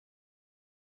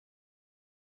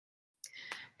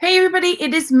Hey everybody,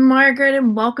 it is Margaret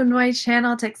and welcome to my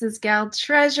channel, Texas Gal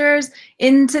Treasures.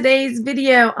 In today's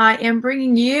video, I am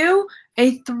bringing you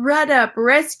a Thredup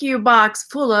rescue box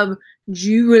full of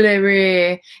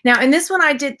jewelry. Now, in this one,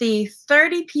 I did the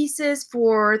 30 pieces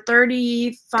for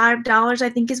 $35, I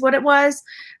think is what it was.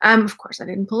 Of course, I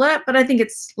didn't pull it up, but I think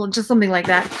it's just something like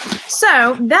that.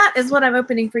 So that is what I'm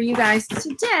opening for you guys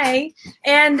today.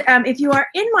 And if you are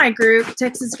in my group,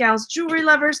 Texas Gals Jewelry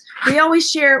Lovers, we always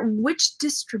share which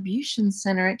distribution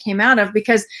center it came out of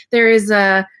because there is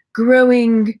a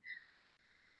growing,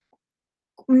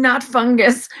 not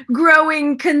fungus,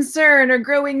 growing concern or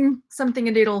growing something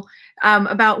a doodle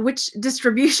about which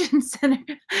distribution center.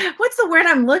 What's the word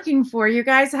I'm looking for? You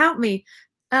guys help me.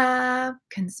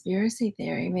 Conspiracy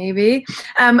theory, maybe,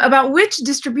 about which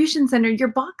distribution center your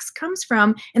box comes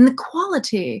from and the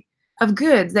quality of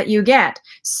goods that you get.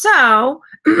 So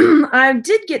I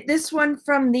did get this one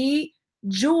from the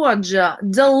Georgia,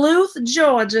 Duluth,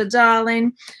 Georgia,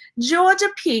 darling. Georgia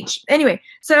peach. Anyway,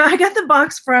 so I got the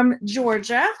box from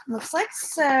Georgia. Looks like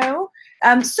so.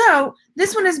 So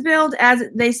this one is billed as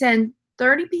they send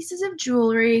 30 pieces of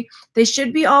jewelry. They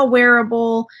should be all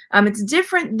wearable. It's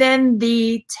different than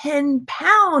the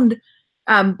 10-pound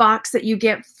box that you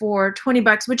get for 20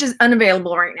 bucks, which is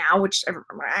unavailable right now, which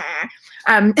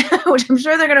I'm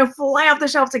sure they're going to fly off the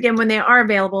shelves again when they are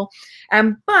available.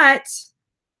 But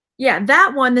yeah,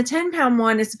 that one, the 10-pound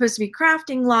one, is supposed to be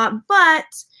crafting lot, but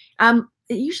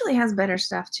it usually has better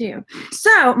stuff too.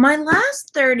 So my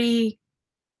last 30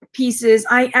 pieces,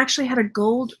 I actually had a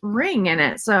gold ring in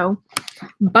it. So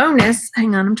bonus.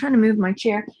 Hang on, I'm trying to move my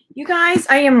chair. You guys,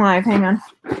 I am live. Hang on.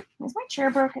 Is my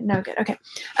chair broken? No, good. Okay.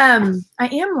 I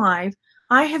am live.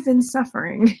 I have been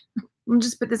suffering. I'll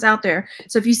just put this out there.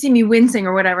 So if you see me wincing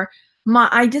or whatever,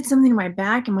 I did something to my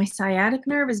back and my sciatic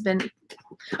nerve has been,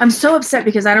 I'm so upset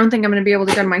because I don't think I'm going to be able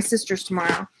to go to my sister's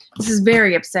tomorrow. This is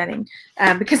very upsetting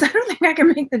because I don't think I can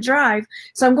make the drive.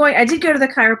 So I did go to the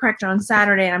chiropractor on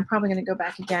Saturday and I'm probably going to go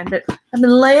back again, but I've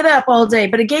been laid up all day,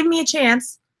 but it gave me a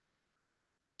chance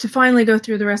to finally go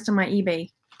through the rest of my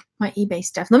eBay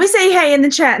stuff. Let me say hey in the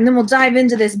chat and then we'll dive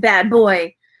into this bad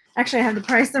boy. Actually, I have the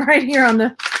price right here on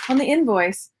the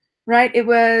invoice. Right, it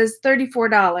was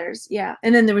 $34, yeah,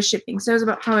 and then there was shipping, so it was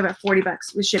probably about 40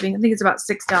 bucks with shipping. I think it's about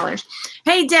 $6.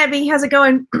 Hey Debbie, how's it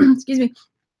going? Excuse me.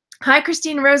 Hi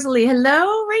Christine, Rosalie.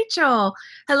 Hello Rachel.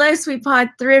 Hello Sweet Pod,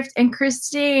 Thrift, and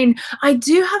Christine. I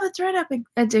do have a Thredup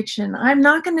addiction. I'm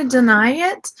not going to deny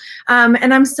it,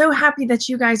 and I'm so happy that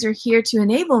you guys are here to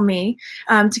enable me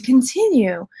to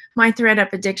continue my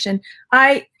Thredup addiction.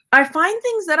 I find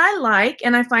things that I like,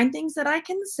 and I find things that I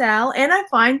can sell, and I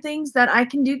find things that I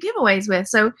can do giveaways with.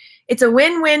 So it's a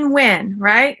win-win-win,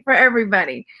 right, for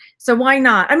everybody. So why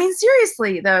not? I mean,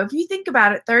 seriously, though, if you think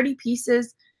about it, 30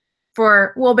 pieces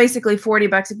for, well, basically 40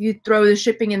 bucks if you throw the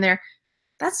shipping in there,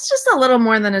 that's just a little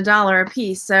more than $1 a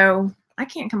piece. So I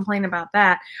can't complain about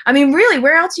that. I mean, really,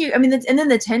 where else and then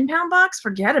the 10-pound box,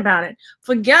 forget about it.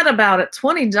 Forget about it.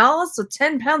 $20, so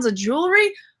 10 pounds of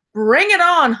jewelry? Bring it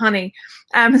on, honey.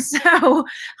 So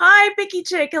hi, Picky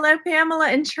Chick. Hello, Pamela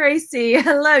and Tracy.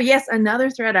 Hello. Yes, another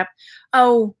Thredup.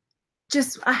 Oh,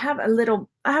 I have a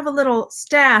little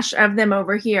stash of them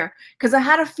over here because I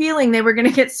had a feeling they were going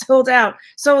to get sold out.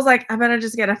 So I was like, I better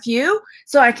just get a few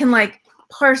so I can like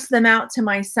parse them out to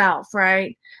myself,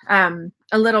 right? A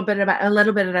little bit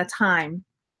at a time.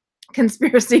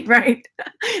 Conspiracy, right?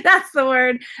 That's the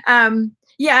word.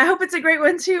 Yeah, I hope it's a great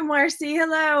one too, Marcy.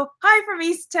 Hello. Hi from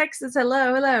East Texas.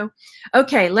 Hello, hello.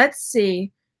 Okay, let's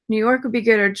see. New York would be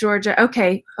good, or Georgia.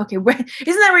 Okay. Isn't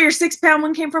that where your 6-pound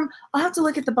one came from? I'll have to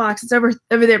look at the box. It's over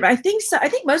there, but I think so. I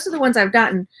think most of the ones I've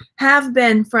gotten have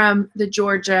been from the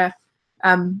Georgia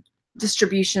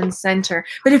distribution center.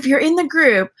 But if you're in the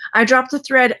group, I dropped the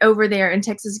thread over there in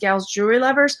Texas Gals Jewelry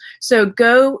Lovers. So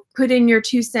go put in your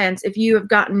 2 cents if you have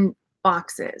gotten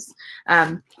boxes.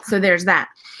 So there's that.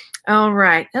 All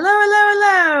right.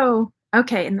 Hello.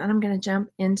 Okay, and then I'm going to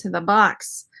jump into the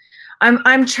box.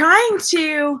 I'm trying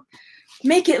to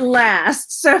make it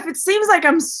last. So if it seems like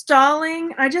I'm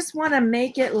stalling, I just want to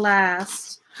make it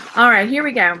last. All right, here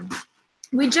we go.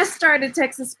 We just started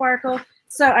Texas Sparkle.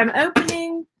 So I'm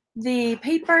opening the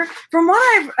paper. From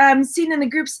what I've seen in the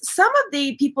groups, some of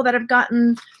the people that have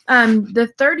gotten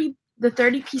the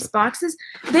 30-piece boxes,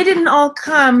 they didn't all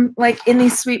come like in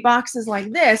these sweet boxes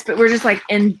like this, but we're just like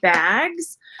in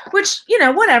bags, which, you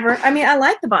know, whatever. I mean, I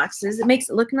like the boxes. It makes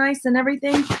it look nice and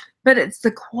everything, but it's the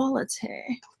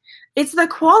quality. It's the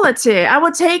quality. I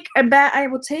will take a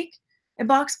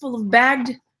box full of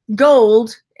bagged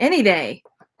gold any day.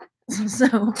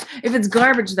 So if it's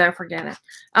garbage, though, forget it.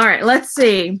 All right, let's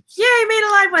see. Yay, made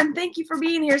a live one. Thank you for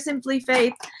being here, Simply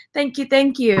Faith. Thank you,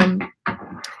 thank you.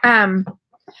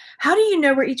 How do you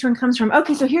know where each one comes from?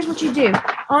 Okay, so here's what you do.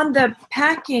 On the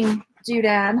packing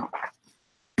doodad,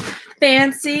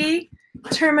 fancy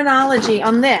terminology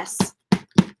on this.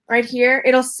 Right here,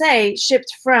 it'll say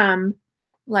shipped from,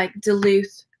 like,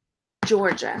 Duluth,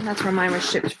 Georgia. That's where mine was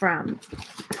shipped from.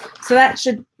 So that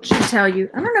should tell you.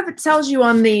 I don't know if it tells you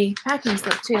on the packing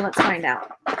slip too. Let's find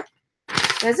out.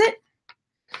 Does it?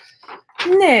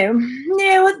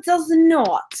 No, it does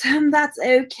not. That's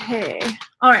okay.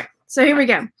 All right, so here we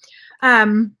go.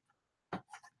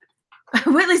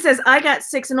 Whitley says, I got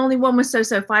 6 and only 1 was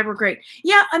so-so. 5 were great.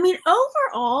 Yeah, I mean,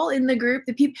 overall in the group,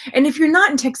 the people, and if you're not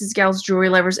in Texas Gals Jewelry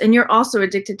Lovers and you're also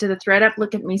addicted to the Thredup,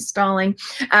 look at me stalling,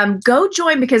 go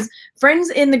join, because friends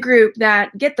in the group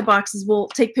that get the boxes will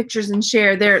take pictures and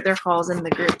share their hauls in the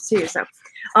group too. So,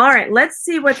 all right, let's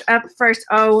see what's up first.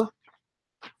 Oh,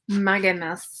 my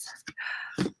goodness.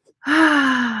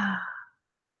 You're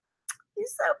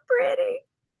so pretty.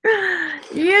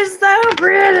 You're so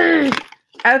pretty.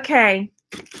 Okay,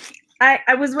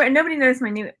 I was wearing, nobody noticed my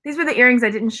new, these were the earrings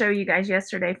I didn't show you guys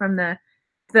yesterday from the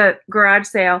garage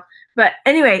sale. But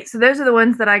anyway, so those are the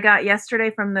ones that I got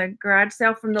yesterday from the garage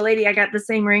sale from the lady I got the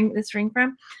same ring, this ring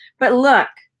from. But look,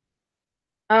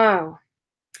 oh,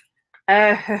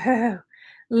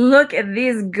 look at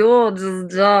these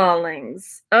gorgeous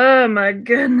darlings. Oh my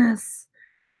goodness.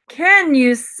 Can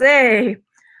you say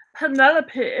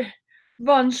Penelope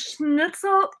von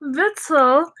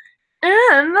Schnitzel-Witzel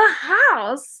in the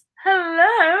house?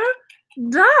 Hello,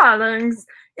 darlings.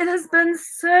 It has been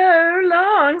so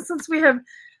long since we have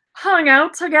hung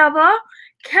out together.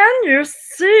 Can you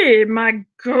see my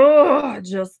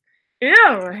gorgeous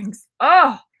earrings?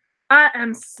 Oh, I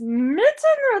am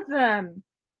smitten with them.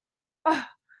 Oh,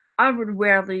 I would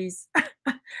wear these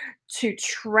to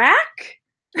track.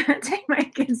 Take my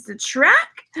kids to track.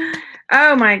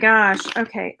 Oh my gosh.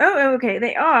 Okay. Oh, okay.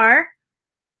 They are.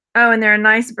 Oh, and they're a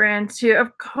nice brand too.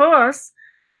 Of course,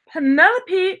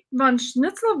 Penelope von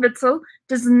Schnitzel-Witzel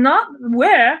does not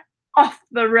wear off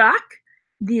the rack.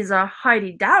 These are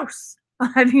Heidi Daus. I'll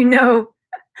have you know.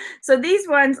 So these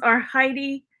ones are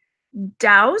Heidi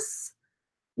Daus,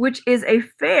 which is a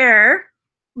fair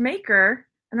maker.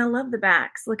 And I love the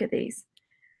backs. Look at these.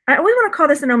 I always want to call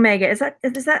this an Omega. Is that,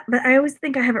 but I always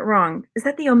think I have it wrong. Is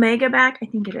that the Omega back? I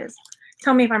think it is.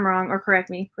 Tell me if I'm wrong or correct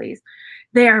me, please.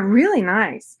 They are really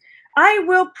nice. I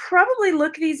will probably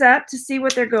look these up to see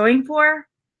what they're going for.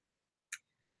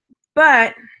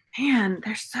 But, man,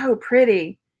 they're so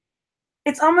pretty.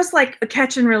 It's almost like a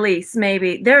catch and release,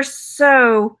 maybe. They're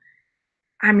so,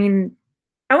 I mean,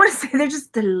 I want to say they're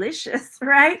just delicious,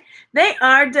 right? They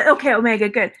are, okay, Omega,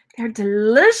 good. They're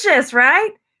delicious,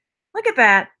 right? Look at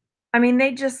that. I mean,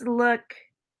 they just look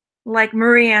like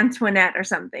Marie Antoinette or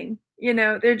something. You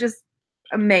know, they're just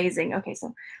amazing. Okay,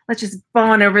 so let's just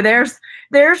fawn over theirs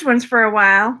ones for a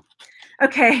while.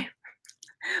 Okay.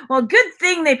 Well, good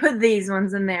thing they put these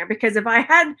ones in there, because if I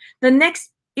had the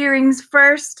next earrings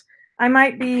first, I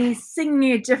might be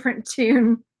singing a different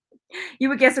tune. You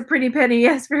would guess a pretty penny.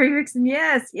 Yes, very vixen.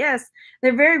 Yes, yes.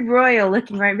 They're very royal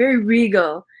looking, right? Very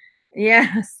regal.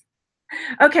 Yes.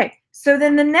 Okay, so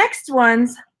then the next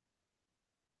ones,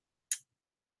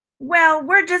 well,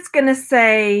 we're just going to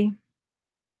say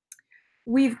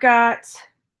we've got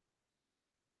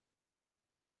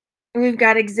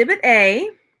Exhibit A,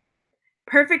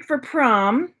 perfect for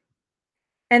prom.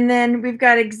 And then we've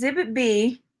got Exhibit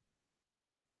B,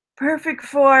 perfect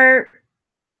for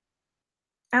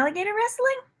alligator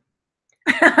wrestling.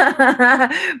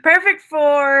 Perfect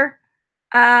for,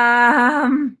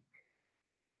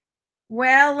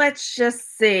 well, let's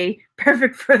just see.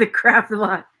 Perfect for the craft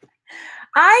lot.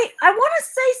 I want to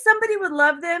say somebody would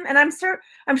love them, and I'm sure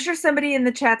somebody in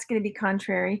the chat's going to be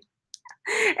contrary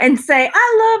and say,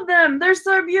 I love them. They're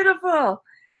so beautiful.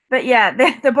 But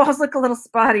yeah, the balls look a little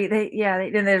spotty.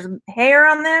 There's hair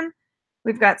on them.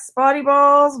 We've got spotty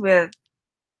balls with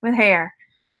hair.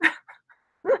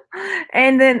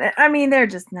 And then, I mean, they're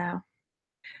just no.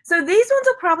 So these ones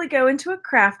will probably go into a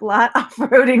craft lot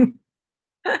off-roading.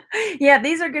 Yeah,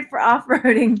 these are good for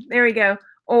off-roading. There we go.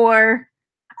 Or,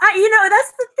 you know,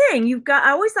 that's the thing. I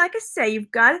always like to say,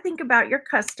 you've got to think about your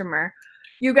customer.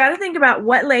 You've got to think about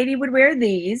what lady would wear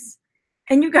these.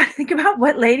 And you've got to think about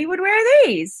what lady would wear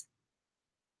these.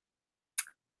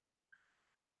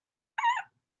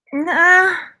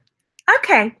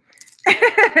 Okay.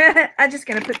 I'm just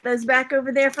going to put those back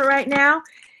over there for right now.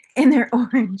 And they're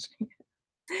orange.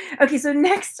 Okay, so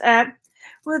next up,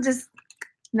 we'll just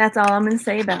That's all I'm going to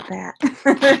say about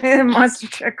that. Monster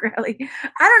truck rally.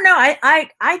 I don't know.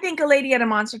 I think a lady at a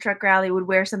monster truck rally would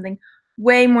wear something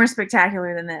way more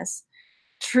spectacular than this.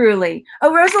 Truly.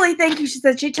 Oh, Rosalie, thank you. She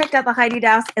said she checked out the Heidi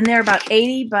Douse and they're about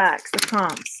 $80 the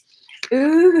comps.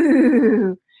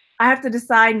 Ooh. I have to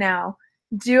decide now.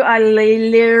 Do I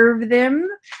leave them?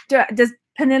 Does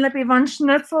Penelope von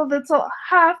Schnitzel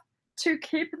have to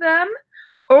keep them?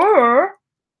 Or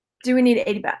do we need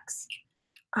 $80?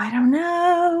 I don't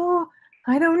know.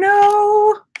 I don't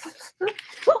know.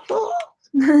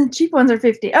 Cheap ones are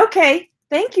 50. Okay.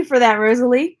 Thank you for that,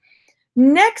 Rosalie.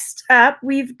 Next up,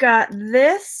 we've got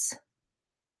this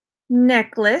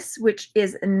necklace, which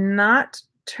is not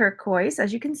turquoise,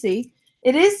 as you can see.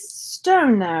 It is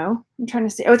stone, though. I'm trying to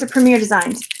see. Oh, it's a Premier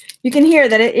Designs. You can hear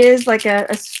that it is like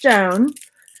a stone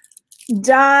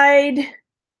dyed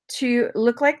to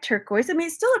look like turquoise. I mean,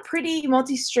 it's still a pretty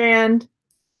multi-strand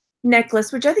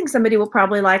necklace, which I think somebody will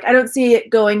probably like. I don't see it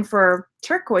going for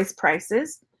turquoise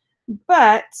prices,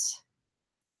 but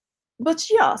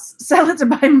yes. Sell it to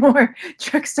buy more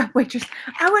truck stop waitress.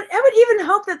 I would even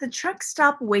hope that the truck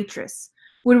stop waitress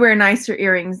would wear nicer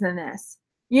earrings than this.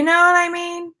 You know what I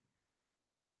mean?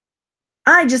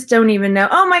 I just don't even know.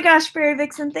 Oh my gosh, Fairy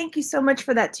Vixen, thank you so much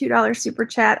for that $2 super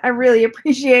chat. I really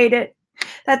appreciate it.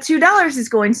 That $2 is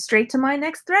going straight to my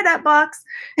next Thredup box.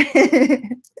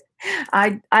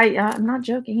 I'm not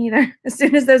joking either. As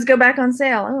soon as those go back on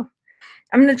sale, oh,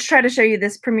 I'm going to try to show you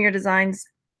this Premier Designs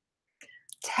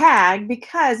tag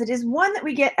because it is one that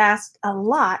we get asked a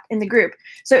lot in the group.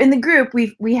 So in the group,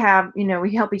 we have, you know,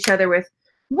 we help each other with,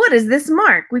 what is this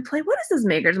mark? We play, what is this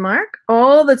maker's mark?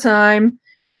 All the time.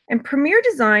 And Premier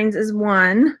Designs is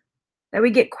one that we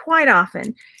get quite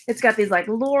often. It's got these like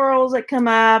laurels that come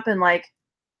up and like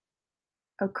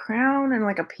a crown and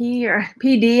like a P or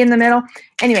PD in the middle.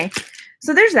 Anyway,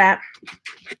 so there's that.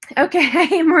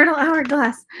 Okay, Immortal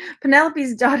Hourglass.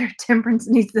 Penelope's daughter Temperance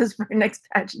needs this for her next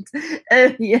pageant.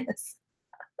 Yes.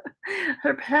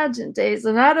 Her pageant days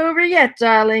are not over yet,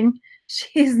 darling.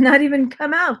 She's not even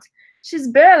come out. She's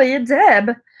barely a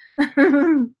Deb.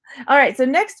 All right, so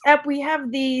next up we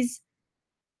have these.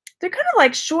 They're kind of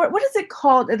like short. What is it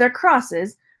called? They're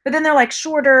crosses, but then they're like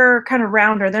shorter, kind of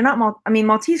rounder. They're not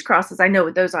Maltese crosses. I know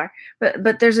what those are,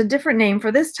 but there's a different name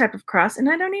for this type of cross, and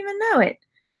I don't even know it,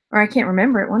 or I can't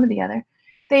remember it. One or the other.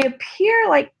 They appear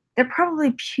like they're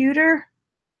probably pewter,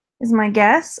 is my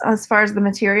guess as far as the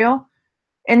material,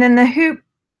 and then the hoop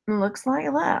looks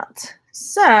like that.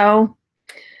 So,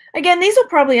 again, these will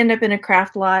probably end up in a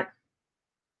craft lot.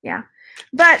 Yeah,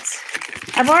 but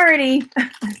I've already,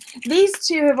 these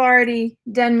two have already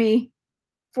done me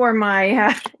for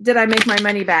my, did I make my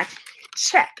money back?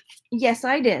 Check. Yes,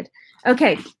 I did.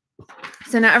 Okay,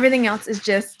 so now everything else is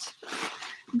just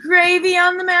gravy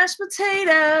on the mashed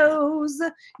potatoes.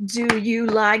 Do you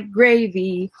like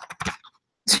gravy?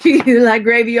 Do you like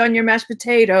gravy on your mashed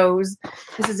potatoes?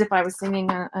 This is if I was singing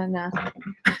a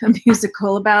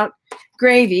musical about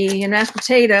gravy and mashed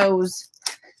potatoes.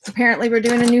 Apparently we're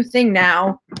doing a new thing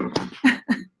now.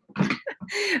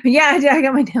 Yeah, I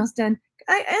got my nails done.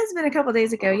 It's been a couple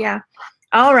days ago, yeah.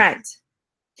 All right.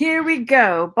 Here we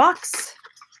go. Box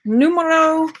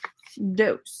numero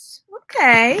dos.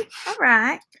 Okay. All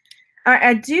right. All right.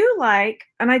 I do like,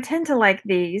 and I tend to like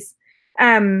these.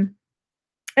 And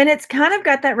it's kind of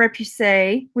got that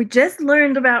repoussé. We just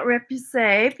learned about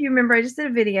repoussé. If you remember, I just did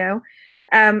a video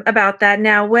about that.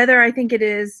 Now, whether I think it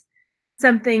is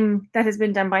something that has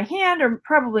been done by hand or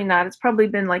probably not. It's probably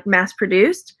been like mass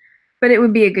produced, but it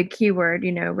would be a good keyword,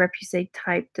 you know, repoussé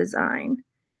type design.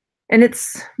 And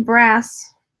it's brass.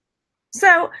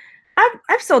 So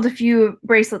I've sold a few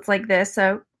bracelets like this,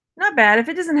 so not bad. If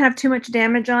it doesn't have too much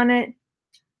damage on it,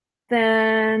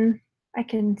 then I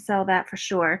can sell that for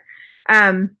sure.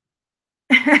 And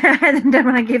then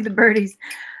when I gave the birdies,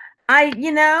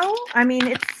 we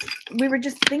were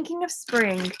just thinking of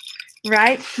spring.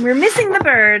 Right? We're missing the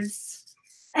birds.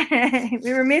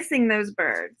 We were missing those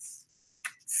birds.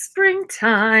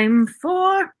 Springtime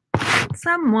for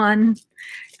someone.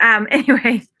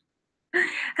 Anyway.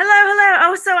 Hello.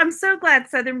 Oh, so I'm so glad,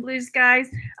 Southern Blue Skies.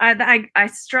 I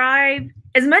strive,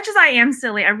 as much as I am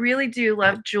silly, I really do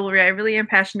love jewelry. I really am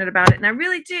passionate about it. And I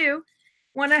really do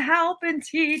want to help and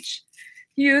teach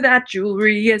you that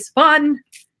jewelry is fun.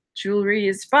 Jewelry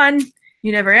is fun.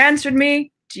 You never answered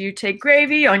me. Do you take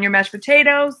gravy on your mashed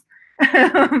potatoes?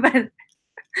 But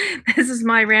this is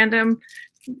my random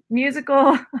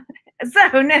musical.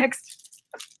 So next,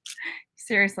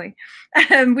 seriously,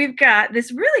 we've got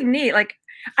this really neat, like,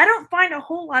 I don't find a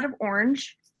whole lot of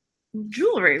orange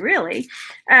jewelry, really.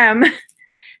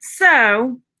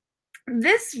 So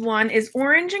This one is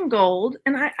orange and gold,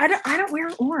 and I don't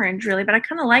wear orange really, but I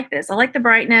kind of like this. I like the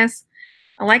brightness.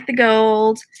 I like the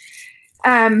gold.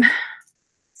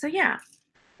 So yeah,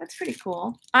 that's pretty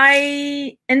cool.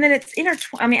 And then it's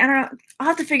intertwined. I mean, I don't know. I'll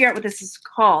have to figure out what this is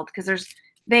called because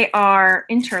they are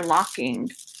interlocking.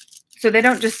 So they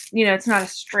don't just, it's not a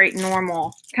straight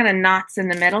normal kind of knots in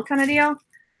the middle kind of deal.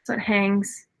 So it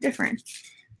hangs different.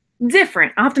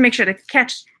 I'll have to make sure to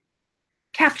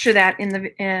capture that in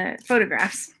the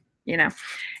photographs,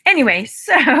 Anyway,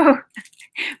 so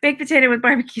baked potato with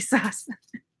barbecue sauce.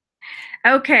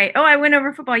 Okay. Oh, I went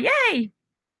over football. Yay.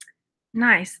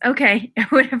 Nice. Okay.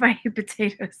 What if I eat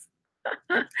potatoes?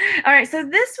 All right. So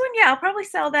this one, yeah, I'll probably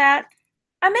sell that.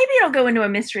 Maybe it'll go into a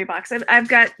mystery box. I've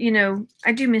got,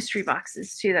 I do mystery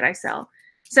boxes too that I sell.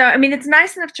 So, I mean, it's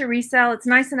nice enough to resell. It's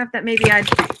nice enough that maybe I'd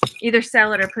either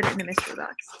sell it or put it in a mystery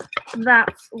box.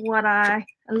 That's what I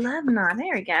love. Not.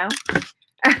 There we go.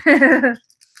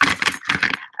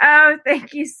 Oh,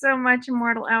 thank you so much,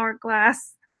 Immortal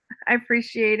Hourglass. I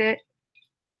appreciate it.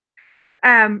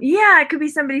 Yeah, it could be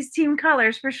somebody's team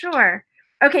colors for sure.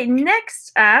 Okay,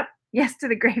 next up, yes to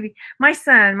the gravy. My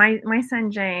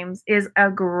son James is a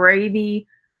gravy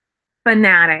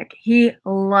fanatic. He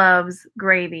loves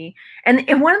gravy.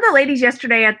 And one of the ladies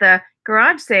yesterday at the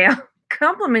garage sale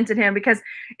complimented him because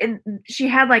she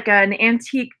had like an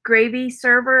antique gravy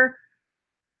server,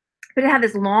 but it had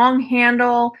this long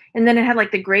handle, and then it had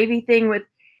like the gravy thing with,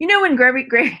 when gravy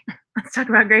let's talk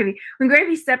about gravy. When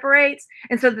gravy separates,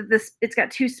 and so that it's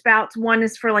got two spouts. One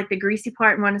is for like the greasy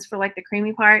part, and one is for like the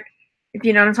creamy part, if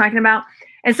you know what I'm talking about.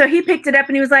 And so he picked it up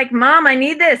and he was like, "Mom, I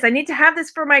need this. I need to have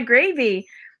this for my gravy."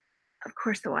 Of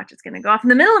course, the watch is going to go off in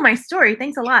the middle of my story.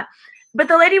 Thanks a lot. But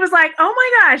the lady was like, "Oh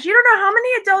my gosh, you don't know how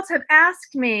many adults have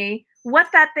asked me what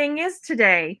that thing is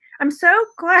today. I'm so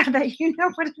glad that you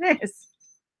know what it is."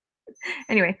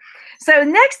 Anyway, so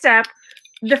next up,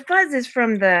 the fuzz is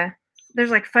from there's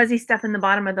like fuzzy stuff in the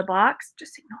bottom of the box.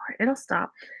 Just ignore it. It'll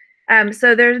stop.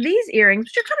 So there's these earrings,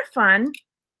 which are kind of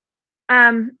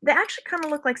fun. They actually kind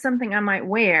of look like something I might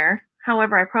wear.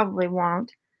 However, I probably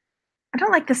won't. I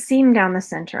don't like the seam down the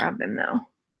center of them, though.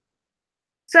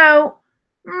 So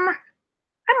I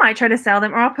might try to sell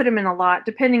them, or I'll put them in a lot,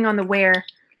 depending on the wear.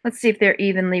 Let's see if they're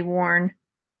evenly worn.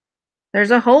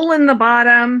 There's a hole in the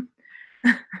bottom.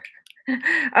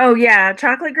 Oh, yeah,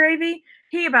 chocolate gravy.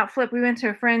 He about flipped. We went to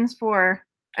a friend's for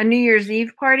a New Year's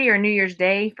Eve party or New Year's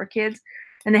Day for kids,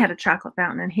 and they had a chocolate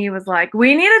fountain. And he was like,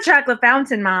 "We need a chocolate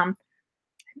fountain, Mom."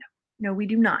 No, we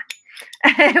do not.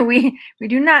 we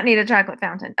do not need a chocolate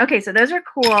fountain. Okay, so those are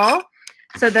cool.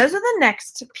 So those are the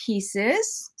next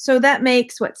pieces. So that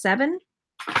makes, what, 7?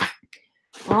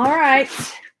 All right.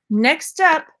 Next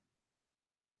up.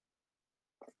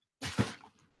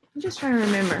 I'm just trying to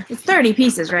remember. It's 30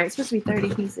 pieces, right? It's supposed to be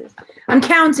 30 pieces. I'm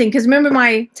counting because remember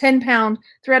my 10-pound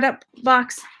Thredup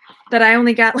box that I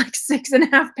only got like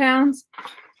 6.5 pounds?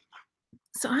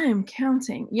 So I am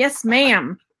counting. Yes,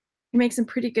 ma'am. You make some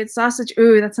pretty good sausage.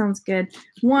 Ooh, that sounds good.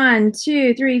 1,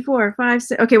 2, 3, 4, 5,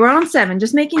 6. Okay, we're on 7.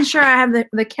 Just making sure I have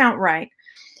the count right.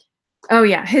 Oh,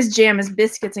 yeah. His jam is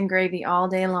biscuits and gravy all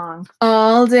day long.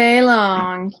 All day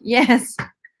long. Yes.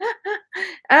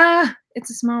 It's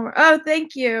a small one. Oh,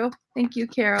 thank you. Thank you,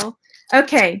 Carol.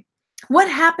 Okay. What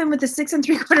happened with the 6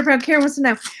 3/4 pound? Karen wants to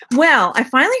know. Well, I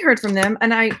finally heard from them,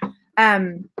 and I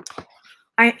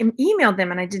emailed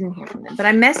them and I didn't hear from them, but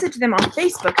I messaged them on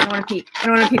Facebook. I don't want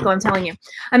to peek while I'm telling you.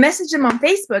 I messaged them on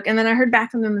Facebook, and then I heard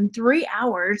back from them in 3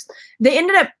 hours. They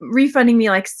ended up refunding me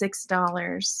like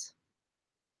 $6.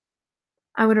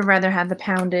 I would have rather had the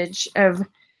poundage of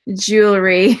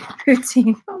jewelry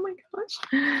routine. Oh my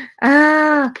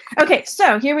gosh. Okay,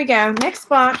 so here we go. Next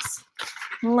box.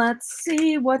 Let's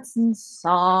see what's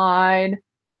inside.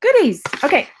 Goodies.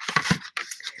 Okay.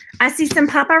 I see some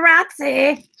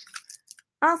paparazzi.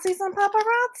 I'll see some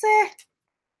paparazzi.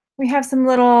 We have some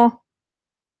little,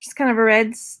 just kind of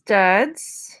red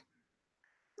studs.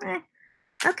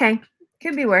 Okay,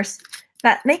 could be worse.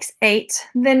 That makes 8.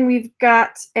 Then we've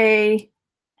got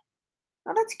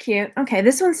oh, that's cute. Okay,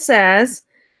 this one says,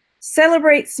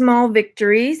 "Celebrate small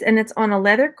victories," and it's on a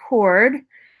leather cord.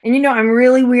 And I'm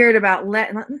really weird about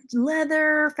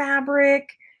leather fabric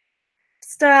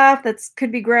stuff that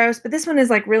could be gross, but this one is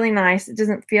like really nice. It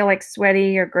doesn't feel like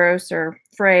sweaty or gross or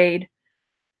frayed.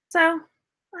 So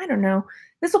I don't know.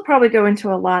 This will probably go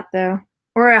into a lot though,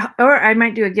 or I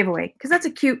might do a giveaway because it's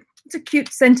a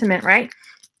cute sentiment, right?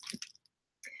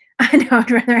 I know.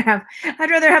 I'd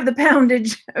rather have the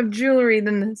poundage of jewelry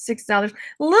than the $6.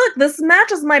 Look, this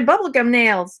matches my bubblegum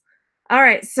nails. All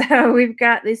right, so we've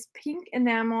got this pink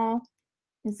enamel.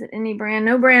 Is it any brand?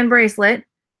 No brand bracelet.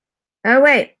 Oh,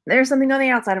 wait, there's something on the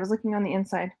outside. I was looking on the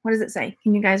inside. What does it say?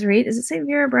 Can you guys read? Does it say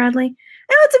Vera Bradley?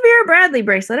 Oh, it's a Vera Bradley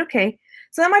bracelet. Okay.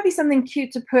 So that might be something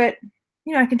cute to put,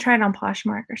 you know, I can try it on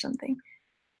Poshmark or something.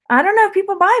 I don't know if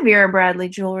people buy Vera Bradley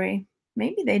jewelry.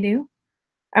 Maybe they do.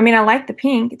 I mean, I like the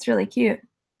pink. It's really cute.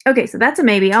 Okay, so that's a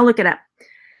maybe. I'll look it up.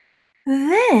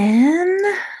 Then,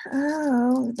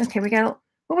 oh, okay, we got,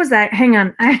 what was that? Hang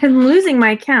on. I'm losing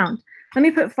my count. Let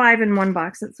me put 5 in one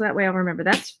box. So that way I'll remember.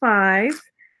 That's 5.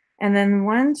 And then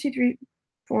 1, 2, 3,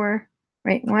 4.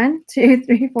 Wait, 1, 2,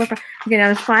 3, 4, 5. Okay, now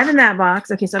there's 5 in that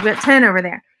box. Okay, so I've got 10 over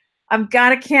there. I've got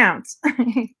to count.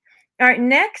 All right,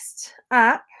 next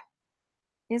up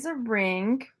is a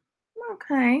ring.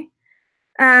 Okay.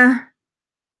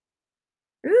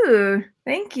 Ooh,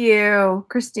 thank you,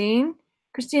 Christine.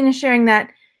 Christine is sharing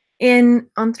that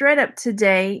on Thredup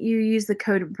today, you use the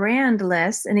code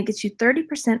BRANDLESS and it gets you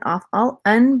 30% off all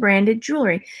unbranded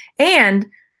jewelry. And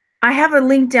I have a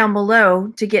link down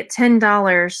below to get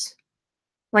 $10.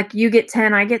 Like you get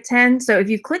 10, I get 10. So if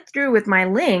you click through with my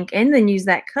link and then use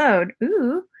that code,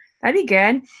 ooh, that'd be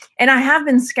good. And I have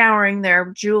been scouring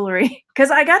their jewelry because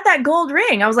I got that gold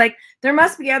ring. I was like, there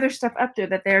must be other stuff up there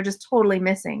that they're just totally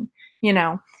missing, you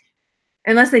know,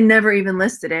 unless they never even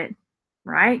listed it,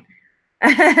 right?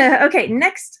 Okay,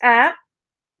 next up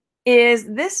is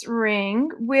this ring,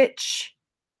 which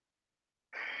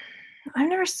I've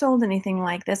never sold anything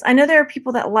like this. I know there are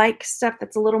people that like stuff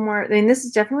that's a little more, I mean, this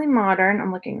is definitely modern.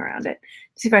 I'm looking around it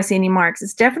to see if I see any marks.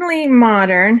 It's definitely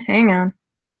modern. Hang on.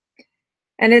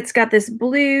 And it's got this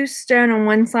blue stone on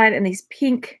one side and these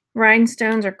pink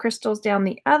rhinestones or crystals down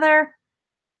the other.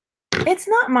 It's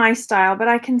not my style, but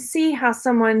I can see how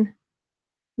someone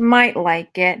might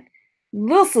like it.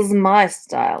 This is my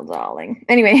style, darling.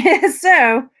 Anyway,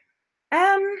 so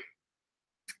I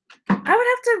would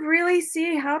have to really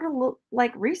see how to look,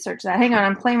 like research that. Hang on,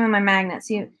 I'm playing with my magnet.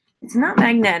 See, it's not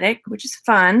magnetic, which is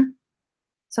fun.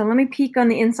 So let me peek on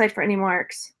the inside for any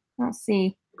marks. I don't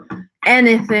see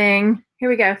anything. Here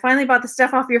we go. Finally bought the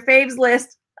stuff off your faves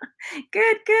list.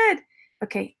 Good, good.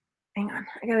 Okay, hang on.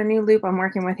 I got a new loop I'm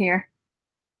working with here.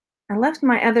 I left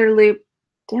my other loop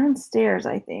downstairs,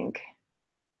 I think.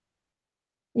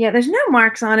 Yeah, there's no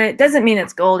marks on it. Doesn't mean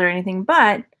it's gold or anything,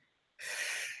 but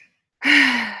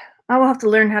I will have to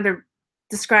learn how to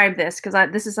describe this because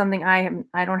this is something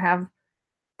I don't have.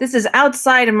 This is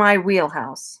outside of my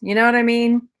wheelhouse. You know what I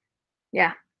mean?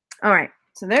 Yeah. All right.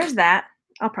 So there's that.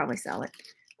 I'll probably sell it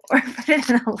or put it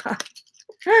in a lot.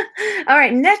 All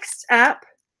right. Next up,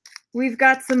 we've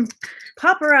got some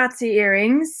paparazzi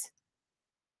earrings.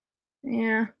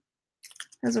 Yeah.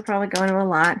 Those will probably go into a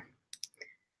lot.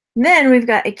 Then we've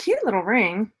got a cute little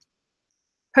ring.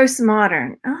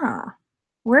 Postmodern. Ah.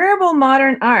 Wearable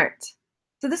modern art.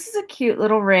 So this is a cute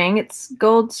little ring. It's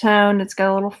gold toned. It's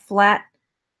got a little flat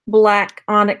black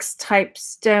onyx type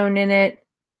stone in it.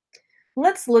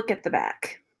 Let's look at the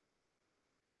back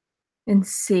and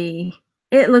see.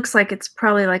 It looks like it's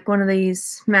probably like one of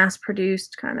these mass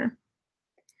produced kind of.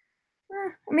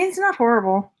 I mean, it's not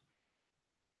horrible.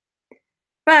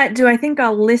 But do I think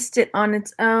I'll list it on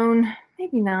its own?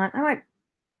 Maybe not. I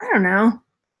don't know.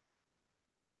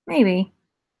 Maybe.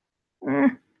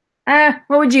 What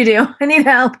would you do? I need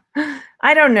help.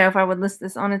 I don't know if I would list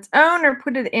this on its own or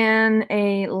put it in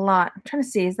a lot. I'm trying to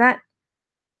see. Is that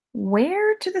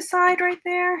where to the side right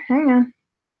there? Hang on.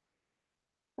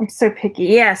 I'm so picky.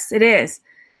 Yes, it is.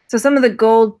 So some of the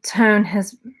gold tone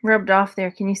has rubbed off there.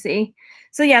 Can you see?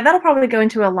 So yeah, that'll probably go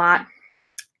into a lot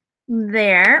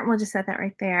there. We'll just set that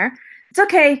right there. It's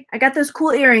okay. I got those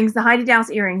cool earrings, the Heidi Daus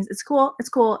earrings. It's cool. It's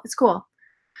cool. It's cool.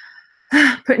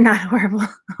 But not horrible.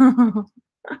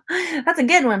 That's a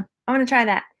good one. I'm going to try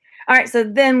that. All right, so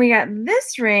then we got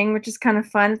this ring, which is kind of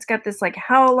fun. It's got this like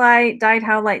howlite, dyed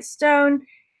howlite stone,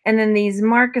 and then these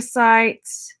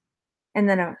marcasites, and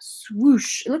then a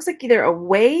swoosh. It looks like either a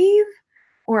wave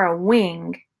or a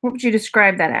wing. What would you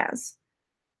describe that as?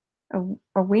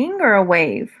 A wing or a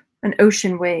wave? An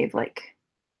ocean wave, like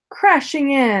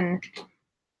crashing in.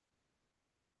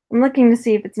 I'm looking to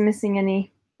see if it's missing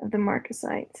any of the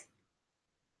marcasites.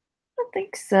 I don't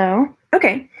think so.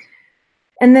 Okay.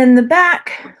 And then the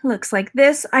back looks like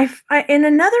this. In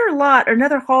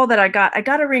another haul that I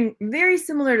got a ring very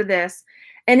similar to this,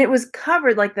 and it was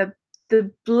covered like the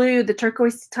blue, the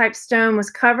turquoise type stone was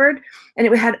covered, and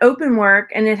it had open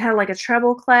work, and it had like a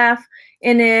treble clef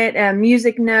in it,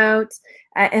 music notes,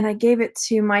 and I gave it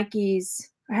to Mikey's.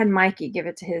 I had Mikey give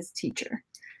it to his teacher,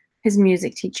 his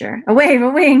music teacher. A wave, a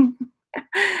wing.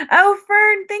 Oh,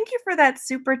 Fern, thank you for that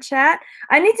super chat.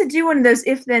 I need to do one of those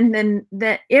if then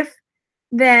that, if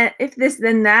this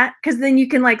then that, because then you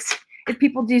can like if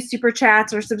people do super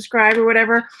chats or subscribe or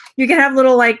whatever, you can have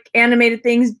little like animated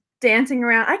things dancing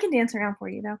around. I can dance around for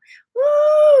you though.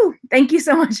 Woo! Thank you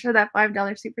so much for that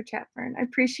 $5 super chat, Fern. I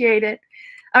appreciate it.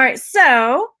 All right,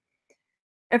 so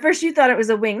at first you thought it was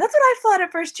a wing. That's what I thought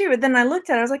at first too, but then I looked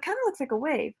at it, I was like, kind of looks like a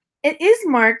wave. It is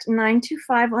marked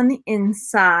 925 on the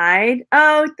inside.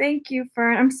 Oh, thank you,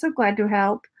 Fern. I'm so glad to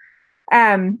help.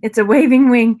 It's a waving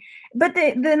wing. But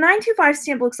the 925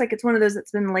 stamp looks like it's one of those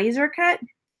that's been laser cut,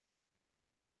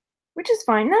 which is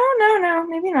fine. No,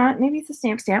 maybe not. Maybe it's a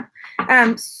stamp.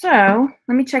 So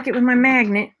let me check it with my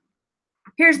magnet.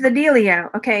 Here's the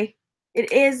dealio. Okay,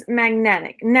 it is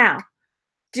magnetic. Now,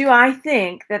 do I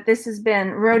think that this has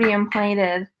been rhodium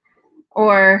plated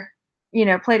or, you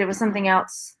know, plated with something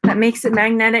else that makes it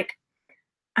magnetic?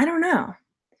 I don't know.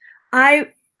 I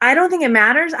don't think it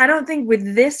matters. I don't think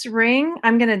with this ring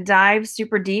I'm gonna dive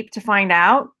super deep to find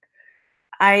out.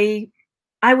 I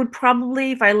would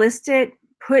probably, if I list it,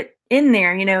 put in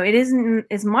there, you know,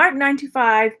 it's marked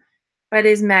 925, but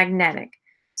is magnetic.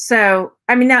 So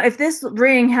I mean, now if this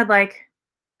ring had like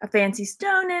a fancy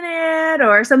stone in it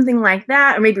or something like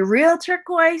that, or maybe real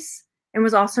turquoise and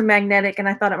was also magnetic and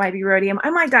I thought it might be rhodium, I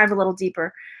might dive a little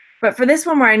deeper. But for this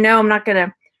one where I know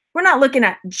we're not looking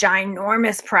at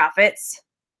ginormous profits,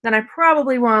 then I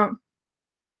probably won't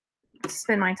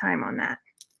spend my time on that,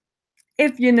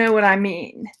 if you know what I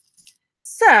mean.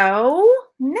 So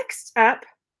next up,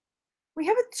 we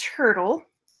have a turtle.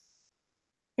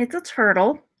 It's a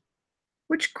turtle.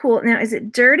 Which cool. Now, is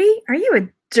it dirty? Are you a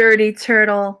dirty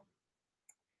turtle?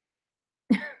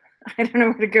 I don't know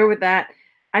where to go with that.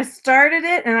 I started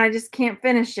it and I just can't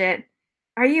finish it.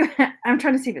 Are you? I'm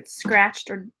trying to see if it's scratched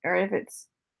or if it's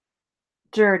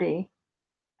dirty.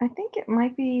 I think it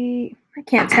might be. I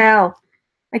can't tell.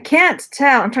 I'm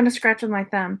trying to scratch with my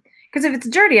thumb. Because if it's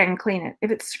dirty, I can clean it.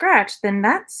 If it's scratched, then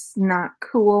that's not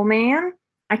cool, man.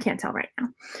 I can't tell right now.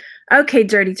 Okay,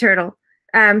 dirty turtle.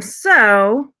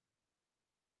 So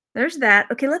there's that.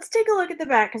 Okay, let's take a look at the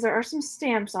back because there are some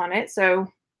stamps on it. So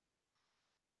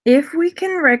if we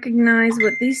can recognize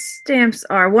what these stamps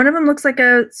are, one of them looks like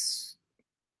a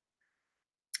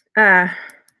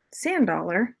sand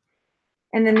dollar,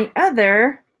 and then the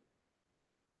other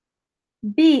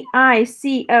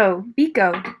B-I-C-O,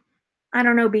 Bico. I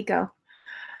don't know Bico.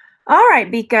 All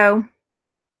right, Bico.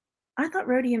 I thought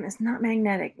rhodium is not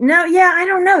magnetic. No, yeah, I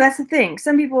don't know. That's the thing.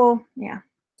 Some people, yeah.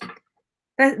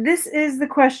 This is the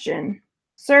question.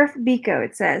 Surf Bico,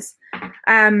 it says.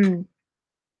 But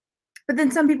then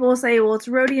some people will say, well, it's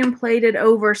rhodium plated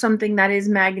over something that is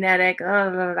magnetic.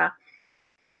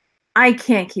 I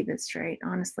can't keep it straight,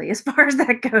 honestly, as far as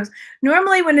that goes.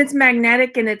 Normally, when it's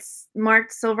magnetic and it's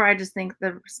marked silver, I just think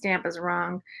the stamp is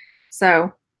wrong.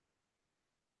 So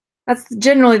that's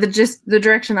generally the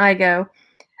direction I go.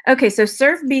 Okay, so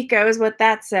Surf Bico is what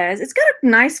that says. It's got a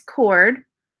nice cord.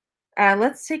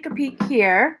 Let's take a peek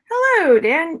here. Hello,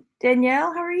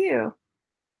 Danielle. How are you?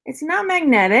 It's not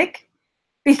magnetic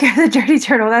because the dirty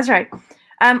turtle. That's right.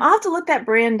 I'll have to look that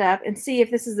brand up and see if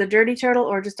this is a dirty turtle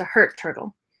or just a hurt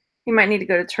turtle. You might need to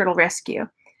go to Turtle Rescue.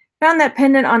 Found that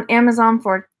pendant on Amazon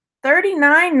for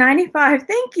 $39.95.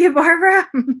 Thank you, Barbara.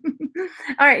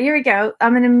 All right, here we go.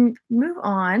 I'm going to move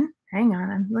on. Hang on.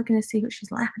 I'm looking to see what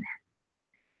she's laughing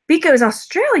at. Bico's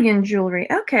Australian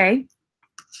jewelry. Okay.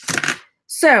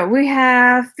 So we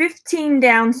have 15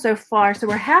 down so far. So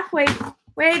we're halfway.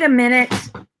 Wait a minute.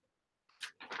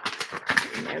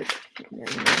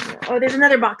 Oh, there's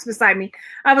another box beside me.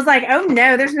 I was like, oh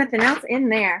no, there's nothing else in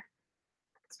there.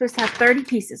 It's supposed to have 30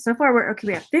 pieces. So far,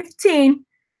 we have 15.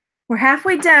 We're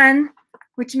halfway done,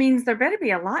 which means there better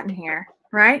be a lot in here,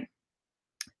 right?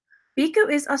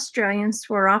 Bico is Australian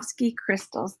Swarovski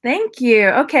crystals. Thank you.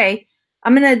 Okay,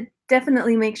 I'm going to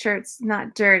definitely make sure it's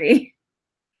not dirty.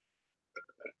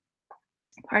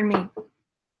 Pardon me.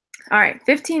 All right,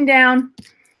 15 down.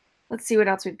 Let's see what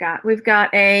else we've got. We've got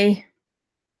it's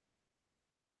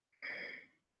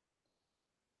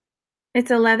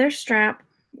a leather strap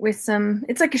with some,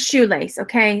 it's like a shoelace,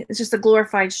 okay? It's just a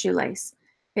glorified shoelace,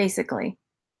 basically.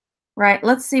 Right,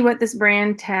 let's see what this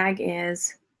brand tag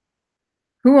is.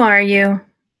 Who are you?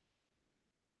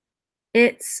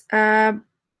 It's, does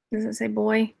it say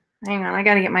boy? Hang on, I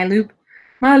gotta get my loop.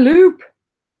 My loop.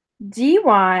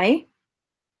 DY.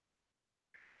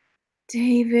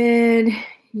 David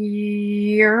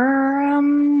Urim.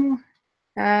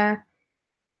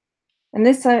 And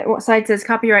this side says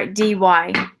copyright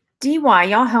DY. DY,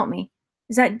 y'all help me.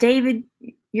 Is that David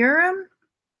Urim?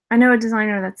 I know a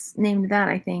designer that's named that,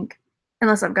 I think.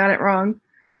 Unless I've got it wrong.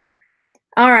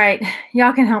 All right,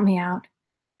 y'all can help me out.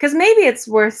 Because maybe it's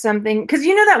worth something. Because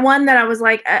you know that one that I was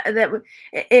like,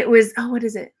 it was, oh, what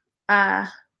is it? uh,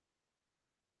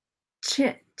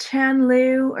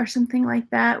 Chanlu or something like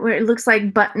that, where it looks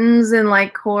like buttons and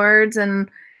like cords, and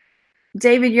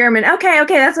David Yurman. Okay,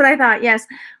 that's what I thought. Yes.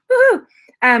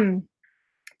 Woohoo.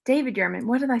 David Yurman.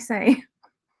 What did I say?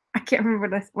 I can't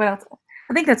remember what else.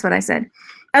 I think that's what I said.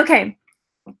 Okay.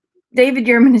 David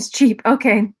Yurman is cheap.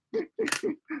 Okay.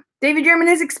 David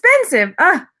Yurman is expensive.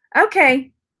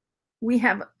 Okay. We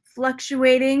have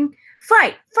fluctuating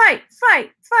fight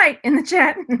in the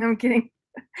chat. I'm kidding.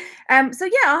 So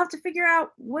yeah, I'll have to figure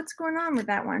out what's going on with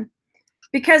that one.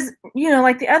 Because, you know,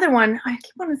 like the other one, I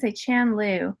keep wanting to say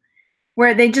Chanlu,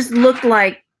 where they just look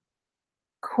like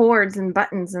cords and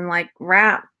buttons and like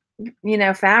wrap, you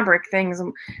know, fabric things.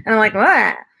 And I'm like,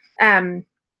 what?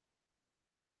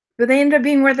 But they end up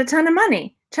being worth a ton of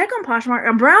money. Check on Poshmark.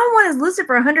 A brown one is listed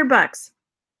for $100.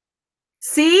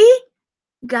 See?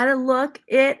 Gotta look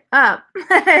it up.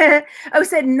 Oh,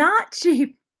 said not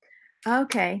cheap.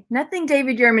 Okay. Nothing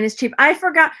David Yurman is cheap. I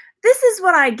forgot. This is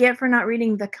what I get for not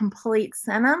reading the complete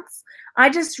sentence. I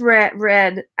just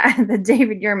read that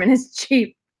David Yurman is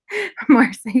cheap.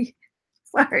 Marcy.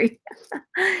 Sorry.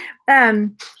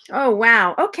 Oh,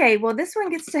 wow. Okay. Well, this one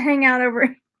gets to hang out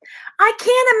over. I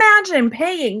can't imagine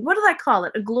paying, what did I call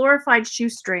it? A glorified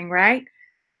shoestring, right?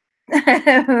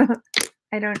 I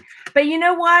don't, but you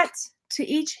know what? To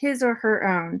each his or her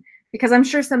own, because I'm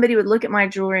sure somebody would look at my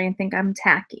jewelry and think I'm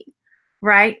tacky,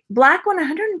 right? Black one,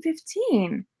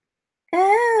 115.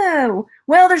 Oh,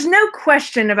 well, there's no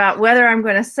question about whether I'm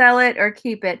going to sell it or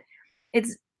keep it.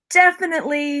 It's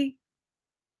definitely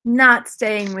not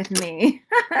staying with me.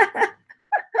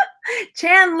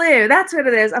 Chanlu, that's what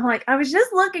it is. I'm like, I was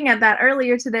just looking at that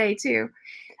earlier today too.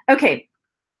 Okay,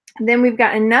 then we've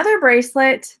got another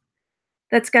bracelet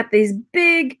that's got these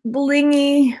big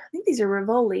blingy, I think these are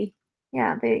Rivoli.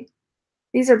 Yeah,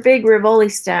 these are big Rivoli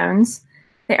stones.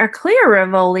 They are clear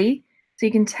Rivoli, so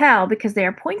you can tell because they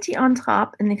are pointy on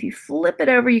top, and if you flip it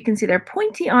over, you can see they're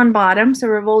pointy on bottom. So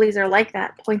Rivolis are like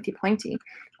that, pointy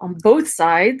on both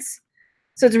sides.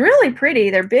 So it's really pretty.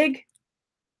 They're big,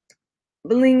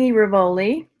 blingy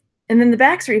Rivoli, and then the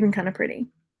backs are even kind of pretty.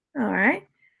 All right.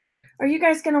 Are you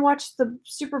guys going to watch the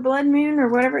Super Blood Moon or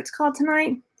whatever it's called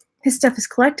tonight? His stuff is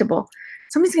collectible.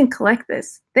 Somebody's going to collect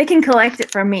this. They can collect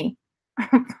it from me.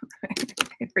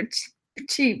 For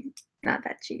cheap. Not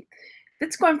that cheap. If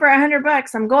it's going for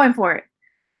 $100, I'm going for it.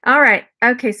 All right.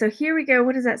 Okay, so here we go.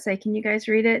 What does that say? Can you guys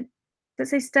read it? Does it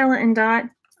say Stella and Dot?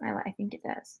 I think it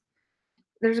does.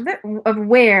 There's a bit of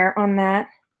wear on that.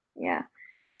 Yeah.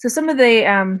 So some of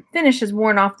the finish is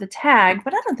worn off the tag,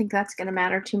 but I don't think that's going to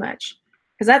matter too much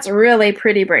because that's a really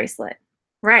pretty bracelet.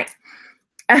 Right.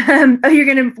 Oh, you're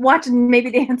going to watch and maybe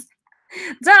dance.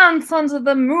 Dance under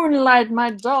the moonlight,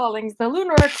 my darlings. The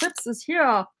lunar eclipse is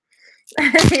here.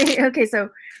 Okay, so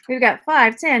we've got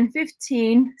 5, 10,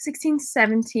 15, 16,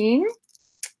 17.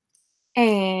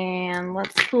 And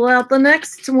let's pull out the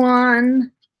next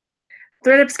one.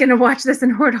 Thredup's going to watch this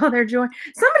and hoard all their joy.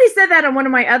 Somebody said that on one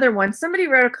of my other ones. Somebody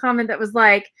wrote a comment that was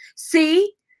like,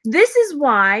 see, this is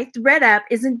why Thredup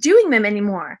isn't doing them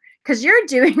anymore. Because you're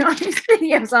doing all these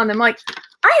videos on them. Like,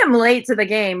 I am late to the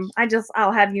game.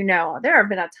 I'll have you know. There have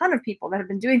been a ton of people that have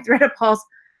been doing Thredup hauls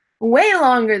way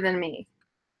longer than me.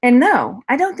 And no,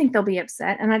 I don't think they'll be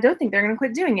upset. And I don't think they're going to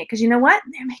quit doing it. Because you know what?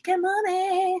 They're making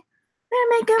money.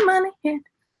 They're making money. Hand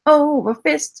over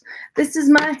fist. This is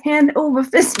my hand over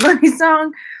fist money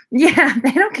song. Yeah,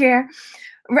 they don't care.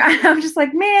 I'm just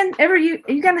like, man, you're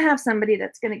going to have somebody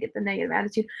that's going to get the negative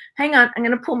attitude. Hang on. I'm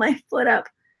going to pull my foot up.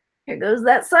 Here goes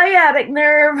that sciatic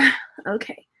nerve.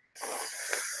 Okay.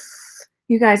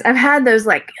 You guys, I've had those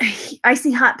like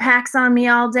icy hot packs on me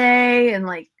all day. And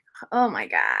like, oh my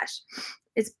gosh.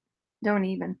 Don't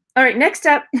even. All right, next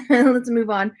up, let's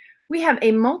move on. We have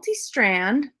a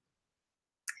multi-strand.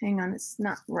 Hang on, it's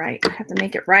not right. I have to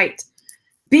make it right.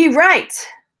 Be right.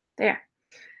 There.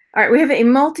 All right, we have a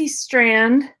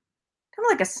multi-strand, kind of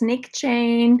like a snake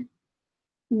chain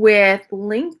with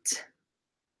linked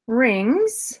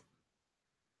rings.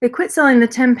 They quit selling the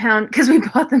 10-pound because we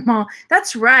bought them all.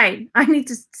 That's right. I need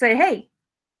to say, hey,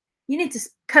 you need to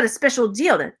cut a special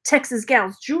deal to Texas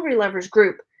Gals Jewelry Lovers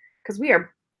Group because we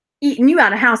are eating you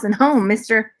out of house and home,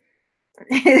 mister.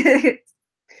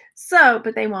 So,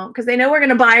 but they won't because they know we're going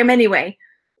to buy them anyway.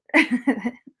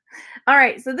 All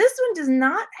right, so this one does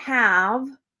not have,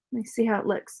 let me see how it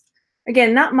looks.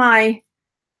 Again,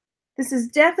 this is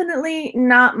definitely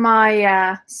not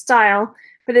my style,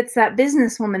 but it's that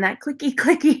businesswoman, that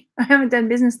clicky. I haven't done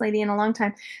business lady in a long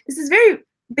time. This is very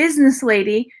business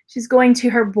lady. She's going to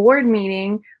her board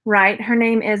meeting, right? Her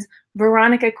name is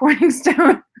Veronica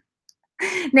Corningstone.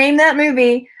 Name that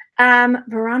movie.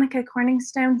 Veronica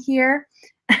Corningstone here.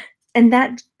 And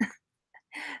that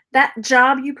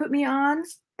job you put me on,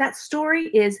 that story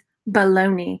is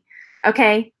baloney.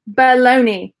 Okay,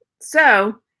 baloney.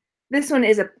 So this one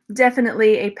is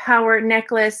definitely a power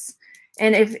necklace.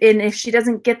 And if she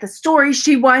doesn't get the story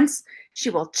she wants, she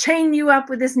will chain you up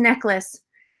with this necklace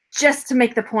just to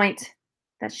make the point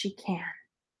that she can.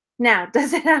 Now,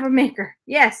 does it have a maker?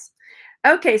 Yes.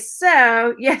 Okay,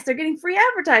 so yes, they're getting free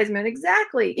advertisement.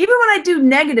 Exactly. Even when I do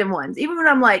negative ones, even when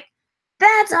I'm like,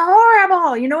 that's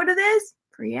horrible. You know what it is?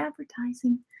 Free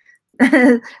advertising.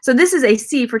 So this is a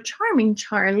C for Charming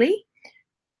Charlie.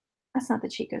 That's not the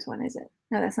Chico's one, is it?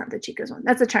 No, that's not the Chico's one.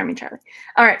 That's a Charming Charlie.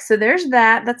 All right, so there's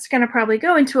that. That's going to probably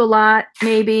go into a lot,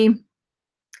 maybe.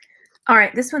 All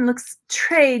right, this one looks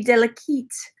très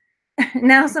délicate.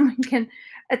 Now someone can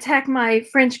attack my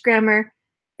French grammar.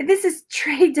 This is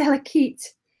très délicate.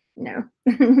 No.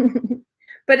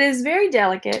 But it is very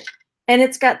delicate, and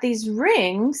it's got these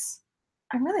rings.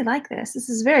 I really like this. This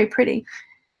is very pretty.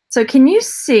 So can you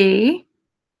see?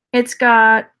 It's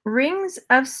got rings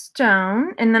of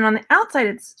stone, and then on the outside,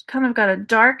 it's kind of got a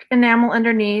dark enamel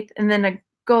underneath, and then a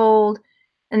gold,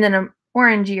 and then an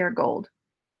orangier gold.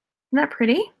 Isn't that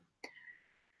pretty?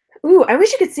 Ooh, I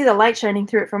wish you could see the light shining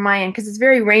through it from my end, because it's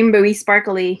very rainbowy,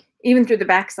 sparkly, even through the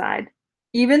backside.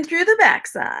 Even through the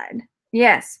backside.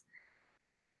 Yes.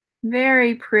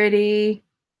 Very pretty.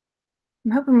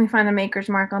 I'm hoping we find the maker's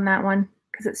mark on that one,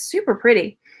 because it's super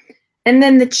pretty. And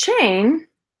then the chain.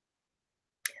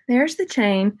 There's the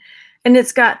chain, and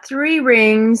it's got 3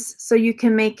 rings, so you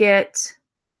can make it,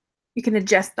 you can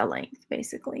adjust the length,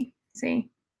 basically. See?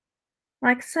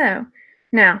 Like so.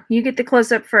 Now, you get the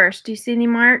close-up first. Do you see any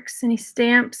marks, any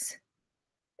stamps?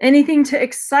 Anything to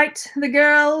excite the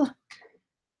girl?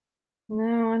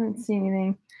 No, I didn't see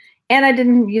anything. And I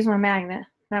didn't use my magnet.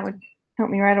 That would help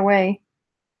me right away.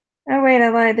 Oh, wait, I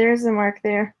lied. There's a mark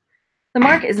there. The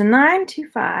mark is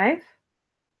 925.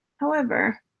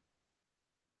 However,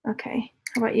 okay,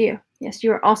 how about you? Yes,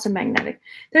 you are also magnetic.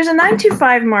 There's a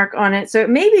 925 mark on it, so it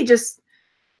may be just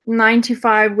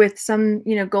 925 with some,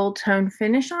 you know, gold tone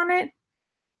finish on it.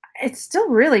 It's still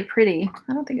really pretty.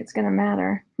 I don't think it's going to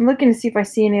matter. I'm looking to see if I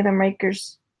see any other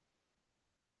makers.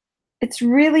 It's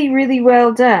really, really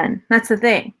well done. That's the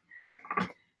thing.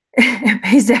 It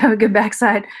pays to have a good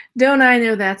backside. Don't I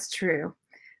know that's true?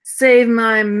 Saved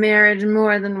my marriage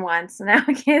more than once. Now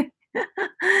I can't.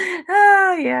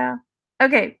 Oh, yeah.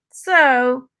 Okay,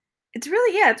 so it's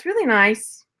really, yeah, it's really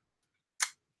nice.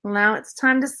 Well, now it's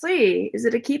time to see. Is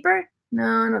it a keeper? No,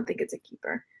 I don't think it's a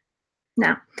keeper.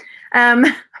 No.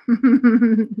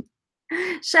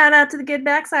 Shout out to the good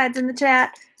backsides in the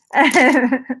chat.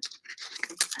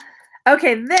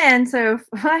 Okay, then, so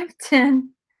 5, 10,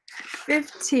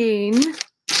 15,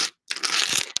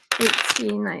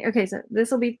 18, 19. Okay, so this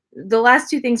will be, the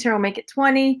last 2 things here will make it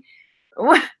 20.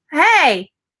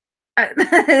 Hey!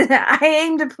 I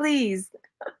aim to please.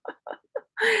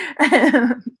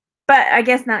 But I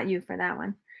guess not you for that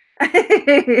one.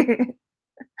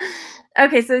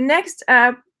 Okay, so next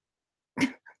up,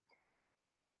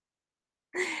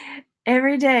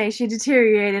 every day she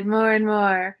deteriorated more and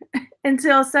more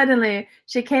until suddenly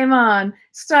she came on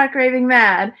stark raving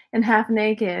mad and half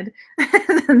naked.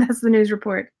 That's the news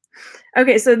report.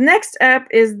 Okay, so next up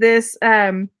is this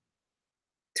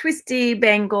twisty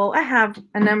bangle. I have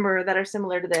a number that are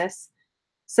similar to this.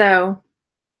 So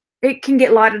it can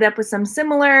get lotted up with some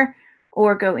similar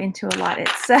or go into a lot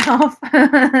itself.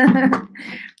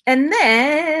 And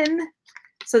then,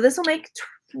 so this will make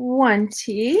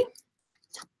 20.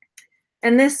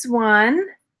 And this one,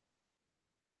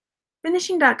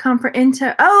 finishing.com for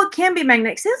into, oh, it can be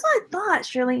magnetic. See, that's what I thought,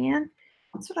 Shirley Ann.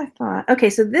 That's what I thought. Okay,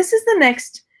 so this is the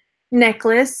next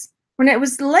necklace. When it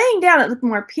was laying down, it looked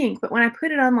more pink, but when I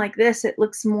put it on like this, it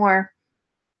looks more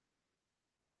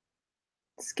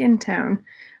skin tone.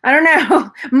 I don't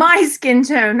know. My skin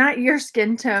tone, not your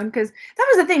skin tone, because that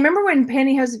was the thing. Remember when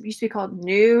pantyhose used to be called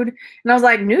nude? And I was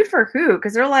like, nude for who?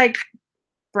 Because they're like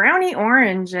brownie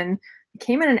orange and it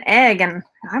came in an egg, and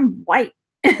I'm white.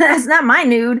 That's not my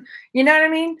nude. You know what I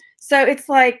mean? So it's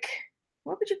like,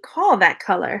 what would you call that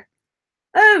color?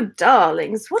 Oh,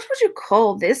 darlings, what would you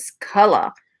call this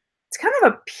color? It's kind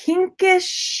of a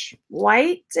pinkish,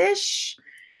 whitish,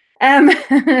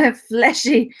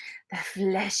 fleshy. The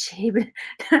fleshy.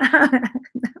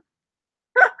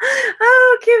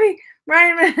 Oh, Kimmy,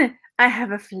 Ryan, I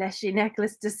have a fleshy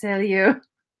necklace to sell you.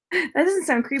 That doesn't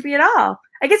sound creepy at all.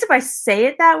 I guess if I say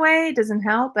it that way, it doesn't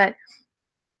help, but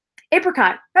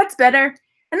apricot, that's better.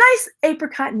 A nice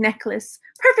apricot necklace,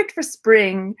 perfect for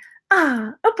spring.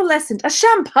 Ah, opalescent, a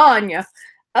champagne.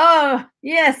 Oh,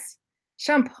 yes,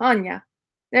 Champagne.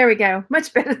 There we go.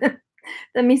 Much better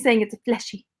than me saying it's a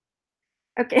fleshy.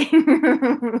 Okay.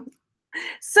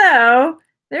 So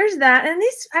there's that. And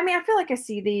these, I mean, I feel like I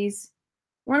see these.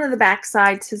 One of the back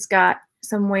sides has got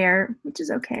some wear, which is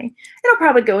okay. It'll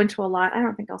probably go into a lot. I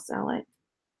don't think I'll sell it.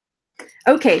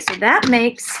 Okay, so that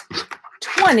makes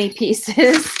 20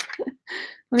 pieces.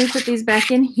 Let me put these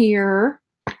back in here.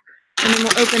 And then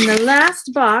we'll open the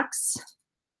last box.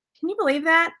 Can you believe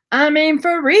that? I mean,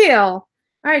 for real.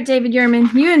 All right, David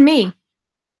Yerman, you and me.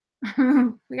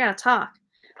 We got to talk.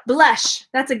 Blush.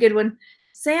 That's a good one.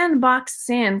 Sandbox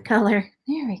sand color.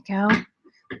 There we go.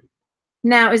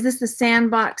 Now, is this the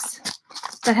sandbox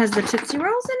that has the Tootsie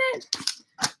Rolls in it?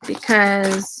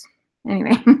 Because,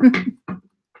 anyway.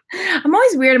 I'm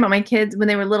always weird about my kids when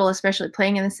they were little, especially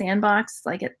playing in the sandbox.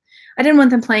 Like I didn't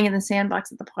want them playing in the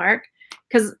sandbox at the park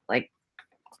because, like,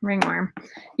 ringworm,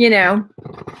 you know.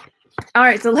 All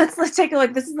right, so let's take a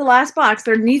look. This is the last box.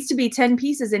 There needs to be 10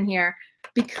 pieces in here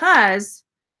because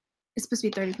it's supposed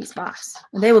to be a 30-piece box.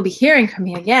 And they will be hearing from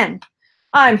me again.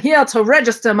 I'm here to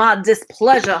register my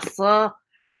displeasure, sir,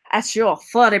 at your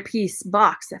 40-piece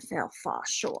box that fell far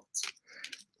short.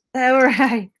 All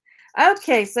right.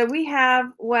 Okay, so we have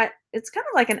what, it's kind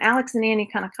of like an Alex and Annie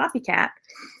kind of copycat.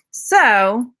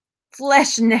 So,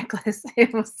 flesh necklace.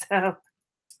 It was so,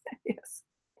 yes.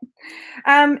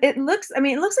 It looks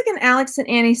like an Alex and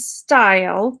Annie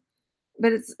style,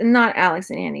 but it's not Alex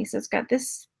and Annie. So it's got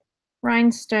this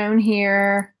rhinestone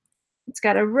here. It's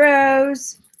got a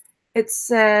rose. It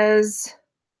says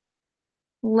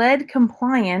lead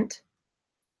compliant,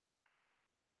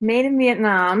 made in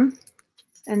Vietnam,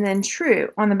 and then true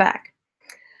on the back.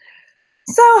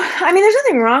 So, I mean, there's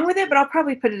nothing wrong with it, but I'll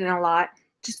probably put it in a lot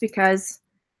just because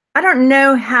I don't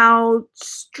know how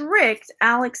strict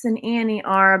Alex and Annie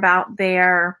are about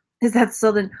their, is that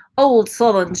old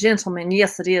Southern gentleman?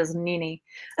 Yes, it is, Nene.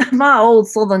 My old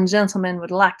Southern gentleman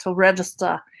would like to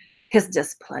register his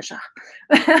displeasure.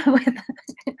 I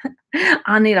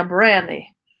need a brandy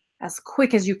as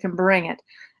quick as you can bring it.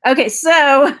 Okay,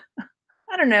 so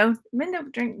I don't know. Did men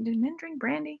drink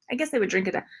brandy? I guess they would drink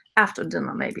it after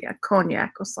dinner, maybe a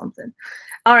cognac or something.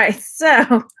 All right,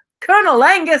 so Colonel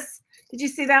Angus. Did you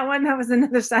see that one? That was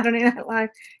another Saturday Night Live.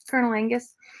 Colonel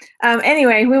Angus.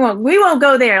 Anyway, we won't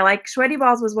go there. Like sweaty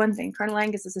balls was one thing. Colonel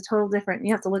Angus is a total different.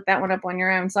 You have to look that one up on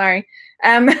your own. Sorry.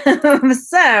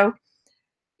 So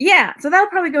yeah, so that'll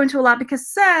probably go into a lot because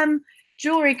some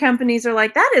jewelry companies are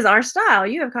like, that is our style.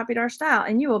 You have copied our style,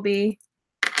 and you will be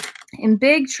in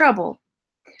big trouble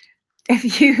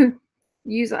if you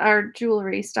use our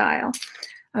jewelry style.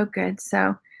 Oh, good.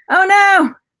 So, oh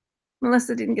no,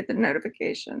 Melissa didn't get the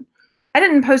notification. I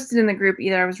didn't post it in the group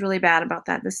either. I was really bad about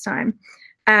that this time.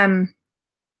 When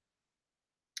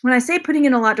I say putting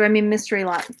in a lot, do I mean mystery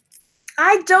lot?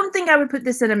 I don't think I would put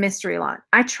this in a mystery lot.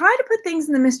 I try to put things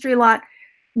in the mystery lot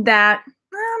that,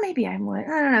 well, maybe I would.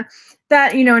 I don't know.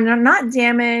 That, you know, not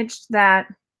damaged, that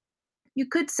you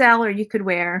could sell or you could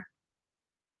wear.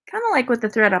 Kind of like what the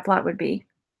Thredup lot would be,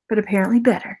 but apparently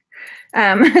better.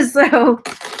 So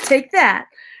take that.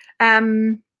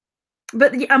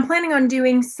 But I'm planning on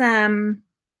doing some,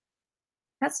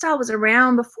 that style was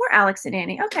around before Alex and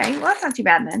Annie. Okay, well, that's not too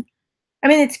bad then. I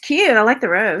mean, it's cute. I like the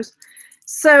rose.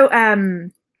 So,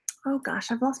 oh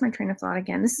gosh, I've lost my train of thought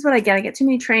again. This is what I get. I get too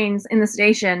many trains in the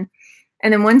station,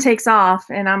 and then one takes off,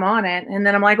 and I'm on it. And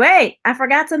then I'm like, wait, I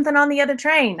forgot something on the other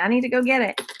train. I need to go get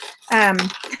it.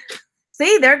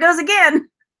 See, there it goes again.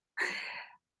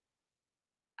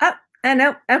 Oh,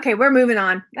 no. Okay, we're moving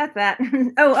on. That's that.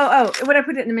 Oh, would I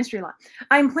put it in the mystery lot?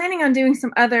 I'm planning on doing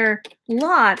some other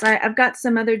lots. I've got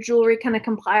some other jewelry kind of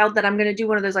compiled that I'm going to do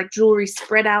one of those like jewelry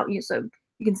spread out so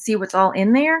you can see what's all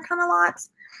in there kind of lots.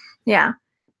 Yeah.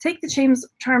 Take the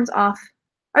charms off.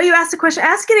 Oh, you asked a question.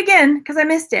 Ask it again because I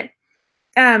missed it.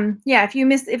 Yeah,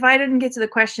 if I didn't get to the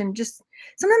question, just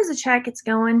sometimes the chat gets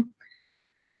going.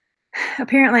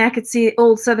 Apparently I could see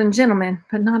old Southern gentleman,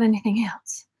 but not anything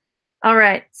else. All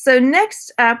right, so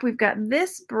next up, we've got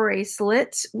this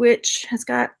bracelet, which has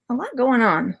got a lot going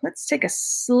on. Let's take a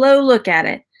slow look at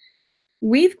it.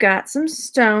 We've got some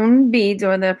stone beads,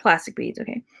 or the plastic beads,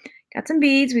 okay. Got some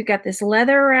beads. We've got this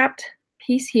leather-wrapped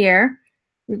piece here.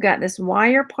 We've got this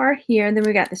wire part here, and then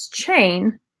we've got this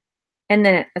chain, and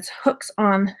then it's hooks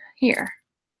on here,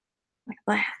 like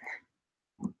that.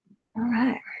 All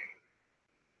right.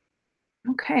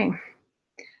 Okay.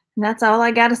 And that's all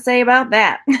I got to say about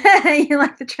that. You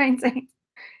like the train saying?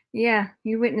 Yeah,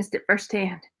 you witnessed it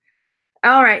firsthand.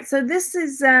 All right, so this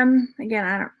is, again,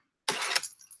 I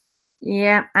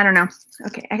don't know.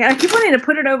 Okay, I keep wanting to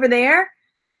put it over there,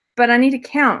 but I need to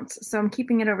count, so I'm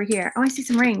keeping it over here. Oh, I see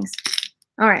some rings.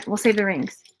 All right, we'll save the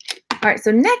rings. All right,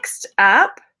 so next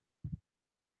up,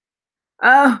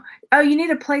 oh, you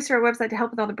need a place or a website to help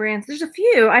with all the brands. There's a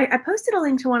few. I posted a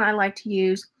link to one I like to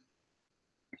use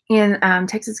in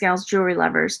Texas Gals Jewelry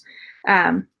Lovers.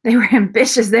 They were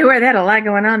ambitious. They had a lot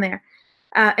going on there.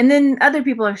 And then other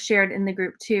people have shared in the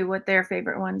group too what their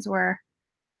favorite ones were.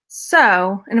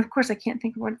 So, and of course I can't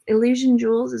think of what. Illusion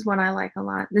Jewels is one I like a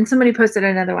lot. Then somebody posted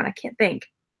another one. I can't think.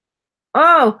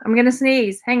 Oh, I'm going to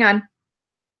sneeze. Hang on.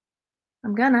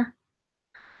 I'm gonna.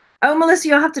 Oh, Melissa,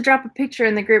 you'll have to drop a picture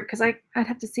in the group because I'd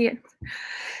have to see it.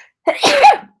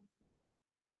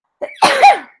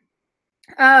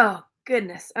 Oh,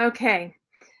 goodness. Okay.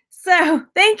 So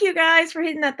thank you guys for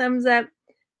hitting that thumbs up.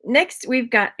 Next,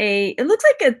 we've got it looks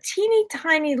like a teeny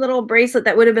tiny little bracelet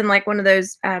that would have been like one of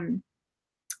those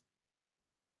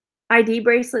ID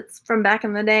bracelets from back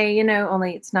in the day, you know,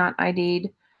 only it's not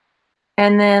ID'd.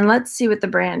 And then let's see what the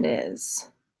brand is.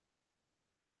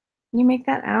 Can you make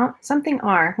that out? Something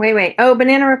R. Wait. Oh,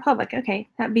 Banana Republic. Okay,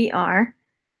 that BR.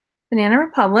 Banana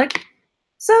Republic.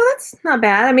 So that's not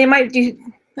bad. I mean, it might do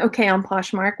okay on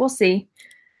Poshmark. We'll see.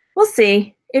 We'll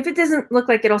see. If it doesn't look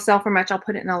like it'll sell for much, I'll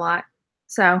put it in a lot.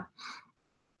 So,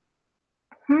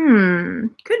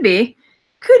 could be.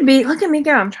 Could be. Look at me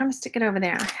go. I'm trying to stick it over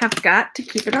there. I have got to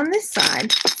keep it on this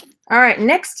side. All right,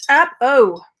 next up.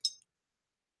 Oh,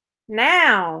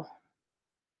 now,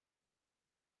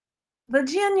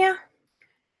 Virginia,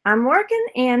 I'm working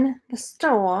in the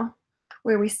store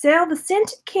where we sell the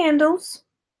scented candles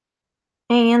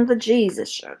and the Jesus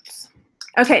shirts.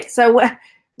 Okay, so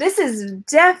this is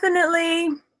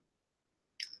definitely,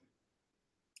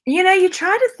 you know, you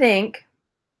try to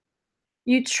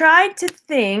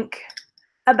think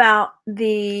about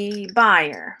the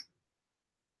buyer.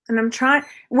 And I'm trying,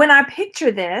 when I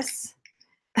picture this,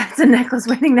 that's a necklace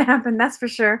waiting to happen, that's for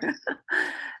sure.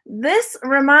 This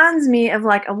reminds me of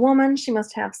like a woman. She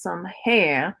must have some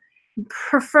hair,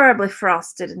 preferably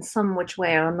frosted in some which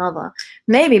way or another.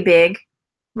 Maybe big,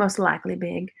 most likely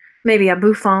big. Maybe a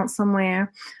bouffant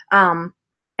somewhere. And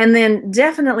then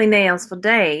definitely nails for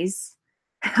days.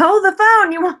 Hold the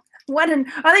phone. You want what?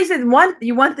 Oh, they said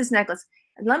you want this necklace.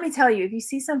 And let me tell you, if you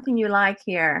see something you like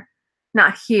here,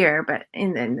 not here, but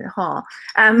in the hall,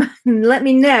 let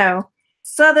me know.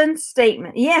 Southern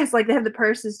Statement. Yes, like they have the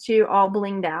purses too, all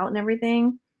blinged out and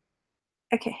everything.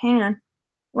 Okay, hang on.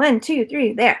 1, 2,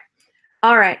 3, there.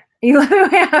 All right.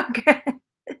 Okay.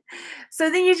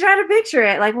 So then you try to picture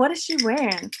it. Like, what is she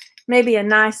wearing? Maybe a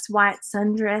nice white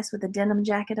sundress with a denim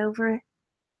jacket over it.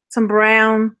 Some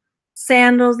brown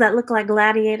sandals that look like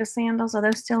gladiator sandals. Are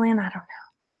those still in? I don't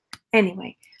know.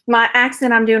 Anyway, my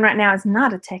accent I'm doing right now is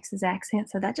not a Texas accent,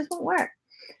 so that just won't work.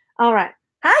 All right.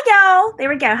 Hi, y'all. There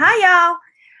we go. Hi, y'all.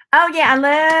 Oh, yeah, I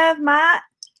love my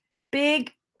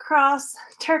big cross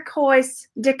turquoise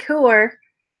decor.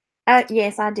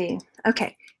 Yes, I do.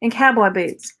 Okay, and cowboy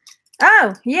boots.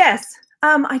 Oh, yes.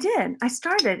 I did. I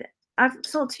started. I've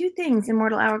sold 2 things in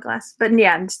Mortal Hourglass, but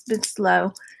yeah, it's been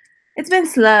slow. It's been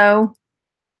slow.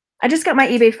 I just got my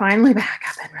eBay finally back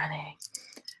up and running.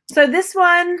 So this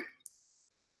one,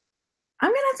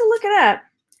 I'm going to have to look it up.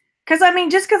 Because, I mean,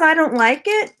 just because I don't like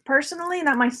it personally,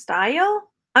 not my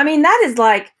style. I mean, that is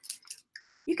like,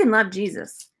 you can love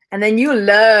Jesus. And then you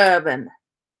love him.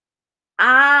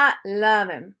 I love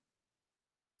him.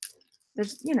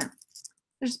 There's, you know,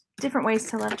 there's different ways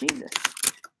to love Jesus.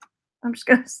 I'm just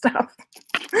going to stop.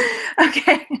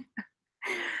 Okay.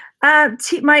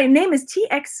 My name is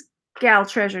TX Gal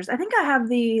Treasures. I think I have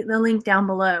the link down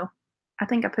below. I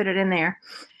think I put it in there.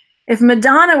 If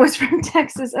Madonna was from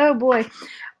Texas, oh boy.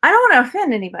 I don't want to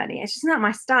offend anybody. It's just not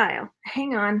my style.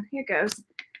 Hang on. Here goes.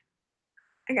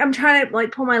 I'm trying to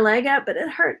like pull my leg up, but it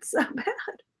hurts so bad.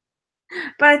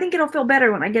 But I think it'll feel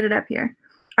better when I get it up here.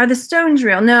 Are the stones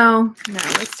real? No.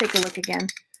 Let's take a look again.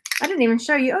 I didn't even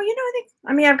show you. Oh, you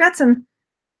know, I've got some,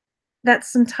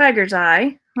 that's some tiger's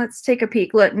eye. Let's take a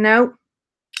peek. Look, no.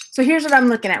 So here's what I'm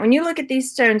looking at. When you look at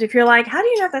these stones, if you're like, how do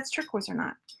you know if that's turquoise or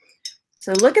not?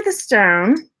 So look at the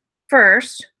stone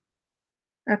first.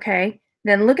 Okay.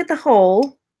 Then look at the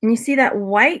hole, and you see that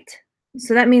white?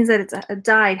 So that means that it's a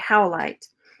dyed howlite.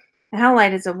 A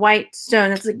howlite is a white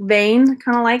stone that's like veined,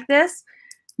 kind of like this,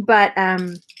 but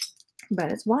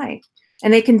it's white.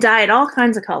 And they can dye it all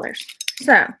kinds of colors.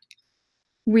 So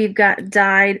we've got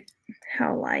dyed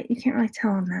howlite. You can't really tell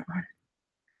on that one,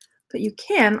 but you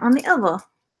can on the other.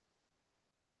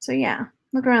 So yeah,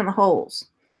 look around the holes.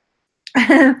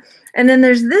 And then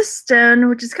there's this stone,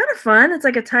 which is kind of fun. It's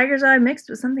like a tiger's eye mixed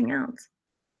with something else.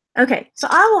 Okay, so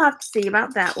I will have to see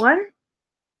about that one.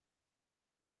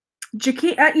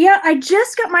 Yeah, I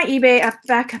just got my eBay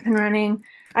back up and running.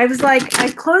 I was like,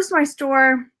 I closed my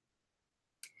store.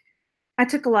 I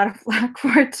took a lot of flack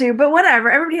for it too, but whatever.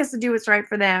 Everybody has to do what's right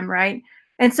for them, right?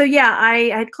 And so yeah, I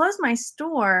had closed my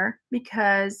store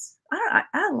because I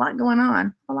had a lot going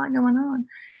on,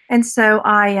 and so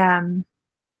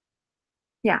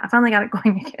yeah, I finally got it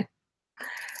going again.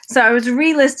 So I was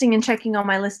relisting and checking all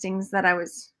my listings that I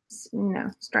was,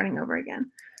 starting over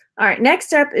again. All right,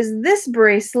 next up is this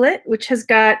bracelet, which has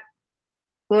got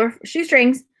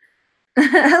shoestrings.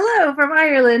 Hello from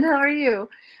Ireland. How are you?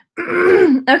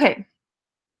 Okay.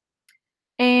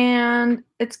 And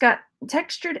it's got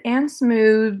textured and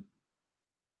smooth.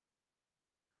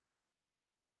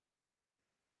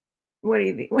 What do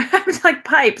you think? It's like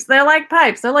pipes. They're like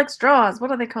pipes. They're like straws. What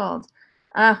are they called?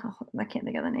 I can't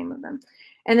think of the name of them.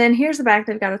 And then here's the back.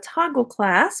 They've got a toggle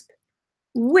clasp,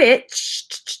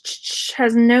 which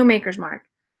has no maker's mark.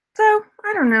 So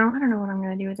I don't know. I don't know what I'm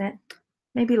going to do with it.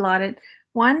 Maybe lot it.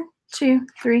 1, 2,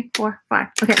 3, 4, 5.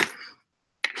 Okay.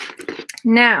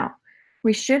 Now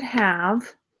we should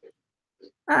have.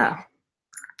 Oh,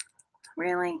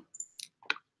 really?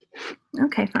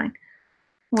 Okay, fine.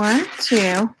 1,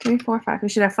 2, 3, 4, 5. We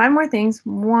should have 5 more things.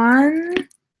 1. Does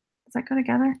that go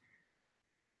together?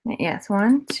 Yes.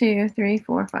 1, 2, 3,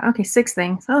 4, 5. Okay, 6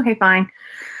 things. Okay, fine.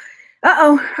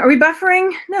 Uh-oh. Are we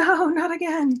buffering? No, not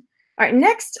again. All right,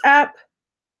 next up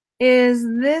is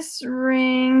this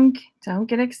ring. Don't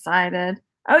get excited.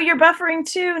 Oh, you're buffering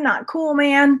too? Not cool,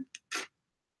 man.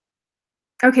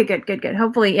 Okay, good, good, good.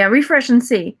 Hopefully, yeah, refresh and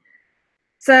see.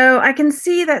 So I can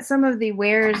see that some of the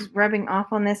wear is rubbing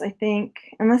off on this, I think,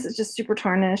 unless it's just super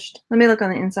tarnished. Let me look on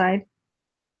the inside.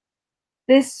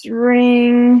 This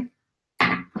ring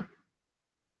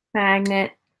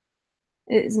magnet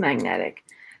is magnetic.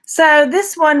 So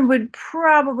this one would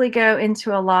probably go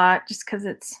into a lot just because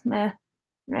it's meh.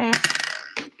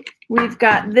 We've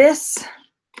got this.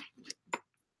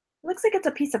 Looks like it's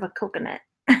a piece of a coconut.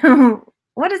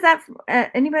 What is that?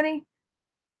 Anybody?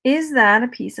 Is that a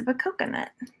piece of a coconut?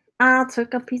 I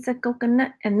took a piece of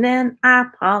coconut and then I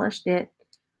polished it.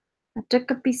 I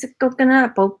took a piece of coconut,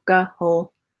 I poke a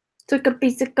hole. Took a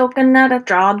piece of coconut, I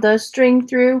drawed the string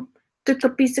through. Took a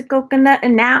piece of coconut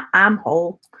and now I'm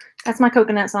whole. That's my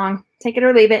coconut song. Take it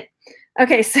or leave it.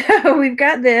 Okay, so we've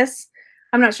got this.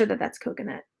 I'm not sure that that's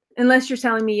coconut. Unless you're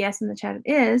telling me yes in the chat it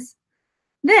is.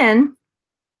 Then,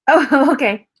 oh,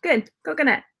 okay, good,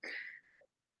 coconut.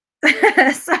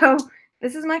 So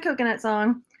this is my coconut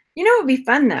song. You know what would be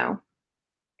fun though?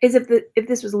 Is if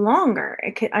this was longer,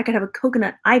 I could have a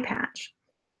coconut eye patch.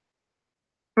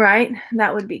 Right?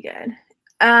 That would be good.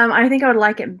 I think I would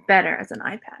like it better as an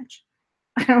eye patch.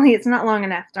 Only it's not long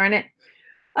enough, darn it.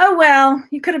 Oh well,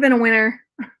 you could have been a winner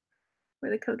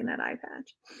with a coconut eye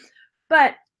patch.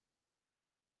 But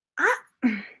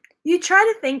you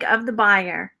try to think of the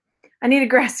buyer. I need a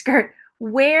grass skirt.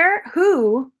 Where,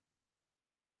 who,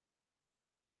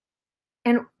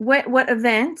 and what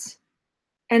event,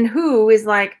 and who is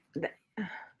like.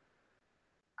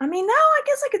 I mean, no, I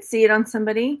guess I could see it on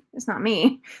somebody. It's not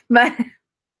me, but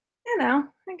I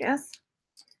guess.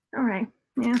 All right,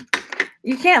 yeah.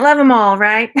 You can't love them all,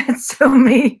 right? That's so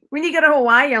me. When you go to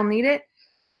Hawaii, I'll need it.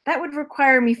 That would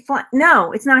require me flying.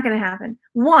 No, it's not going to happen.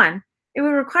 1, it would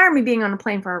require me being on a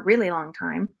plane for a really long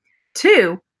time.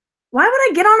 2, why would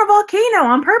I get on a volcano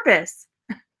on purpose?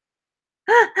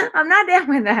 I'm not down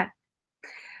with that.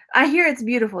 I hear it's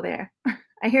beautiful there.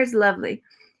 I hear it's lovely.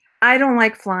 I don't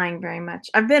like flying very much.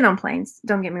 I've been on planes,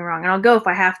 don't get me wrong, and I'll go if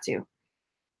I have to.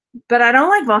 But I don't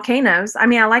like volcanoes. I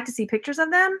mean, I like to see pictures of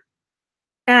them,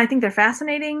 and I think they're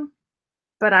fascinating,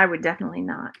 but I would definitely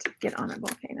not get on a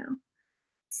volcano.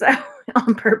 So,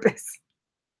 on purpose.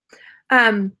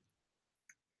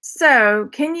 So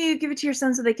can you give it to your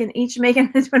son so they can each make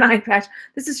it into an eye patch?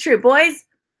 This is true. Boys,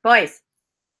 I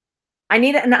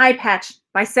need an eye patch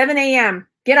by 7 a.m.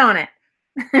 Get on it.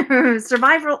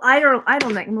 Survival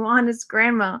idleneck, Moana's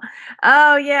grandma.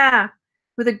 Oh, yeah.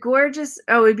 With a gorgeous,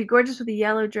 it'd be gorgeous with a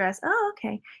yellow dress. Oh,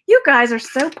 okay. You guys are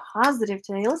so positive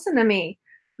today. Listen to me.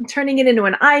 I'm turning it into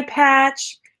an eye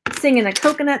patch, singing a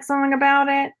coconut song about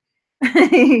it.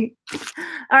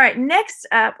 All right, next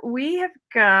up, we have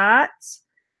got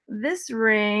this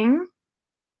ring,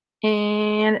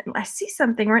 and I see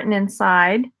something written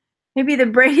inside. Maybe the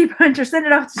Brady Bunch, or send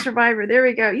it off to Survivor. There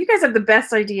we go. You guys have the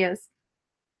best ideas.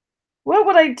 What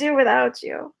would I do without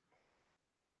you?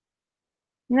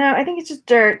 No, I think it's just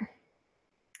dirt.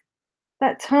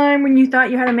 That time when you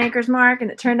thought you had a maker's mark and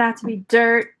it turned out to be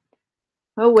dirt.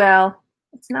 Oh well,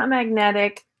 it's not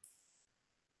magnetic.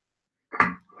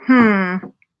 I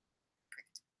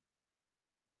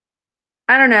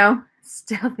don't know.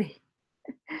 Stealthy.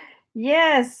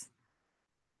 Yes.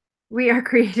 We are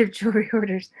creative jewelry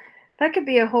hoarders. That could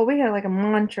be a whole, we got like a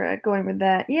mantra going with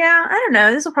that. Yeah, I don't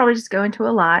know. This will probably just go into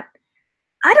a lot.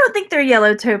 I don't think they're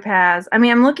yellow topaz. I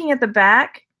mean, I'm looking at the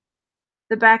back.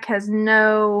 The back has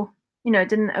no, it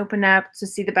didn't open up to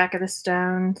see the back of the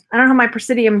stones. I don't have my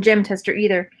Presidium gem tester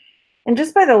either. And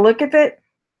just by the look of it,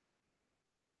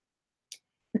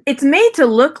 it's made to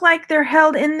look like they're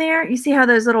held in there. You see how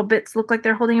those little bits look like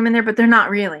they're holding them in there, but they're not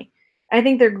really. I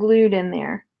think they're glued in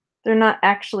there. They're not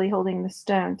actually holding the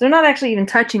stones. They're not actually even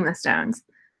touching the stones.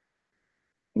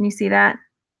 Can you see that?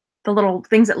 The little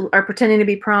things that are pretending to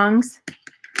be prongs.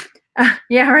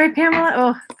 Yeah, right, Pamela?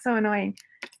 Oh, it's so annoying.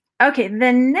 Okay,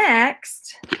 then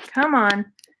next, come on.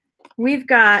 We've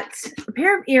got a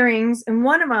pair of earrings, and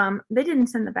one of them, they didn't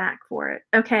send the back for it.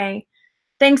 Okay,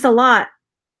 thanks a lot.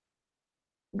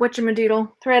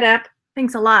 Whatchamadoodle, Thredup.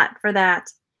 Thanks a lot for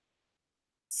that.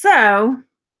 So,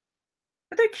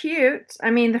 but they're cute.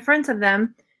 I mean, the fronts of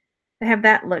them, they have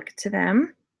that look to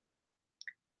them.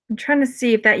 I'm trying to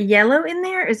see if that yellow in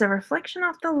there is a reflection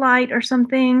off the light or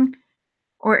something,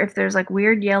 or if there's like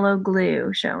weird yellow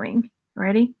glue showing.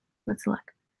 Ready? Let's look.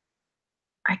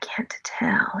 I can't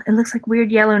tell. It looks like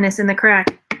weird yellowness in the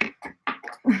crack.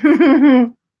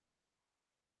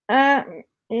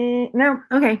 No.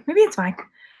 Okay, maybe it's fine.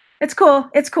 It's cool.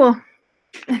 It's cool.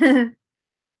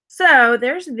 So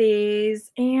there's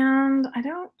these, and I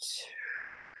don't.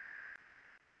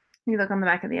 Let me look on the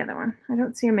back of the other one. I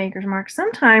don't see a maker's mark.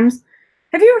 Sometimes,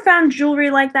 have you ever found jewelry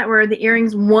like that where the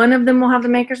earrings, one of them will have the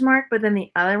maker's mark, but then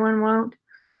the other one won't?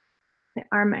 They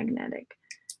are magnetic.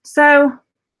 So,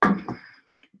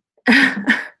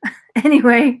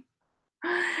 anyway,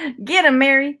 get them,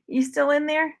 Mary. You still in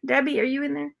there? Debbie, are you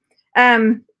in there?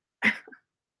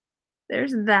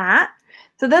 There's that.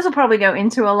 So those will probably go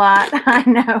into a lot. I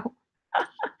know.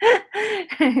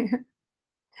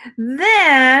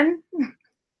 Then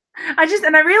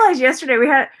I realized yesterday we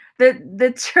had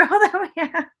the troll that we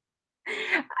had.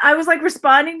 I was like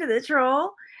responding to the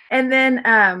troll, and then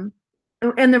and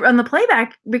on the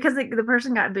playback, because the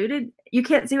person got booted, you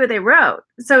can't see what they wrote.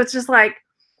 So it's just like,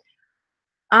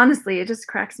 honestly, it just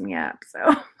cracks me up.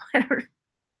 So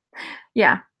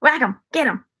yeah, whack them, get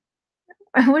them.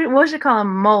 What should call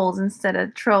them? Moles instead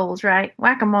of trolls, right?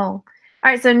 Whack-a-mole. All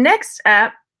right, so next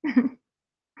up,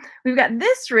 we've got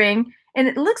this ring, and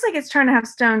it looks like it's trying to have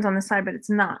stones on the side, but it's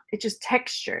not. It's just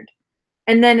textured.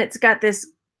 And then it's got this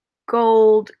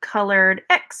gold-colored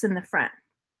X in the front.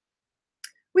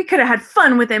 We could have had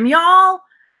fun with them, y'all.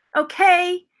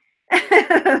 Okay.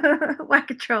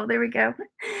 Whack-a-troll, there we go.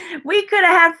 We could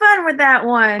have had fun with that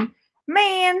one.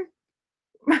 Man,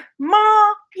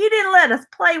 Ma, you didn't let us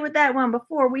play with that one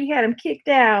before we had him kicked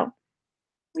out.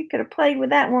 We could have played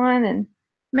with that one and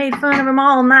made fun of him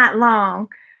all night long.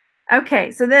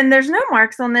 Okay, so then there's no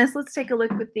marks on this. Let's take a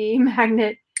look with the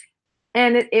magnet.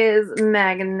 And it is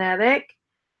magnetic.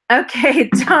 Okay,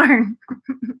 darn.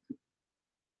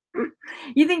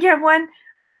 You think you have one?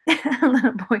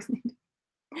 Little boys need.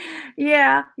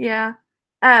 Yeah.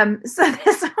 So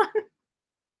this one.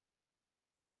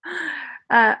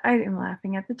 I am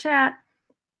laughing at the chat.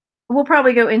 We'll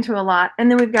probably go into a lot.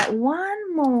 And then we've got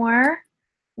one more,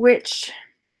 which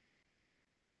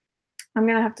I'm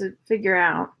going to have to figure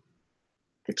out.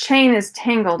 The chain is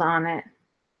tangled on it.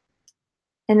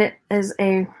 And it is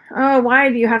oh, why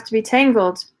do you have to be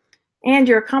tangled? And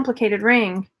you're a complicated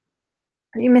ring.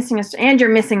 Are you missing a stone? And you're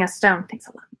missing a stone. Thanks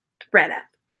a lot. Thredup.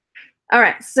 All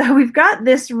right, so we've got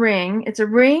this ring. It's a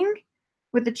ring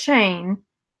with a chain.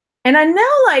 And I know,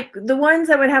 like, the ones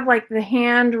that would have, like, the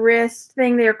hand wrist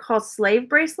thing, they are called slave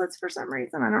bracelets for some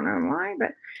reason. I don't know why,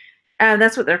 but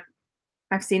that's what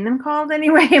I've seen them called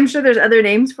anyway. I'm sure there's other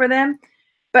names for them.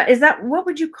 But what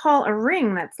would you call a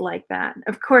ring that's like that?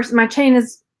 Of course, my chain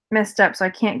is messed up, so I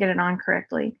can't get it on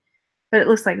correctly. But it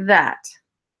looks like that.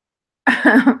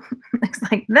 Looks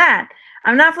like that.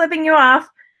 I'm not flipping you off.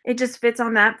 It just fits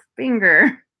on that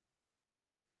finger.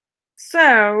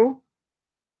 So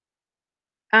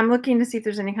I'm looking to see if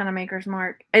there's any kind of maker's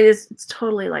mark. It's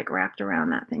totally like wrapped around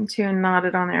that thing too and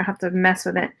knotted on there. I have to mess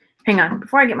with it. Hang on,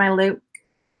 before I get my loot.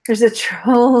 There's a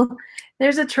troll.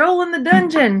 There's a troll in the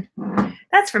dungeon.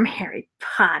 That's from Harry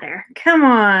Potter. Come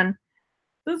on.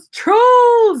 There's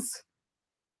trolls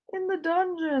in the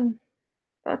dungeon.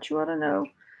 Thought you ought to know.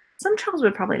 Some trolls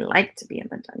would probably like to be in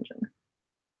the dungeon.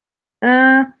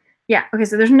 Yeah, okay,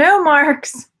 so there's no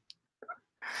marks.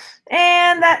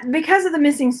 And that, because of the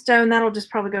missing stone, that'll just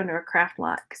probably go into a craft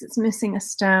lot because it's missing a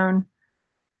stone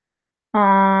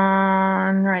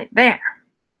on right there.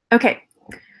 Okay,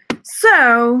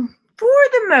 so for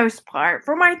the most part,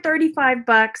 for my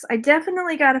 $35, I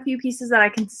definitely got a few pieces that I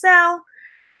can sell.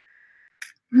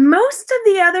 most of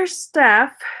the other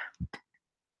stuff,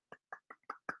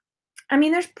 I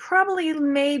mean, there's probably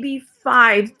maybe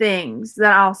 5 things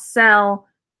that I'll sell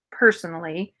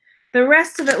personally. The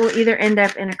rest of it will either end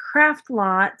up in a craft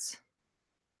lot,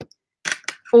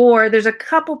 or there's a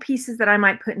couple pieces that I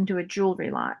might put into a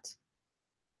jewelry lot.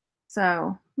 So,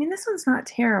 I mean, this one's not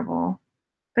terrible,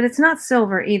 but it's not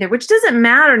silver either, which doesn't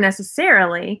matter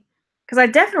necessarily, because I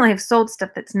definitely have sold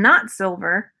stuff that's not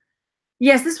silver.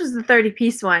 Yes, this was the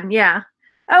 30-piece one. Yeah.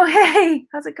 Oh, hey,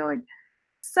 how's it going?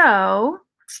 So,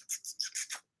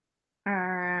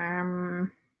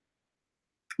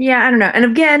 yeah, I don't know. And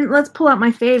again, let's pull out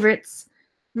my favorites.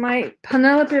 My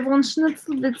Penelope von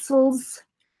Schnitzelwitzel's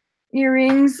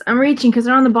earrings. I'm reaching because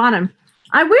they're on the bottom.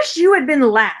 I wish you had been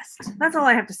last. That's all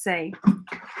I have to say.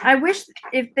 I wish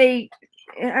they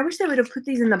would have put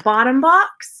these in the bottom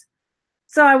box,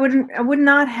 so I would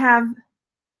not have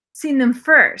seen them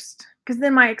first, because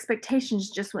then my expectations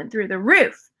just went through the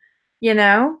roof, you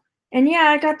know? And yeah,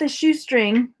 I got this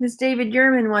shoestring, this David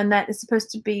Yurman one that is supposed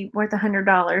to be worth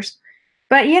 $100.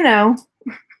 But, you know,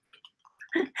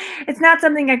 it's not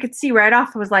something I could see right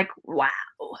off. I was like, wow,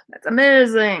 that's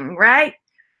amazing, right?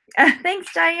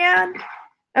 Thanks, Diane.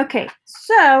 Okay,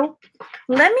 so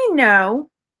let me know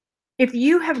if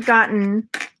you have gotten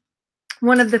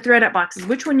one of the Thredup boxes,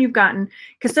 which one you've gotten.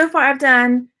 Because so far I've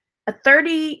done a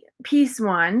 30-piece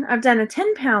one. I've done a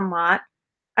 10-pound lot.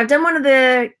 I've done one of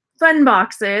the fun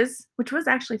boxes, which was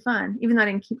actually fun, even though I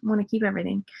didn't want to keep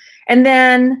everything. And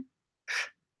then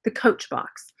the Coach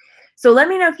box. So let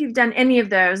me know if you've done any of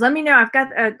those. Let me know. I've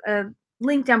got a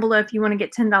link down below if you want to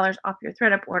get $10 off your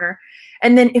Thredup order.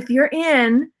 And then if you're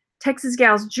in Texas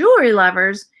Gals Jewelry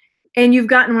Lovers and you've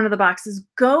gotten one of the boxes,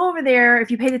 go over there. If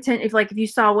you paid attention, if you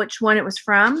saw which one it was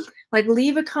from, like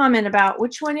leave a comment about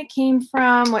which one it came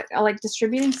from, what like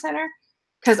distributing center,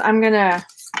 because I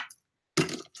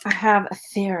have a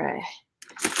theory,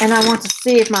 and I want to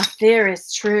see if my theory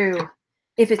is true,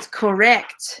 if it's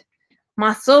correct.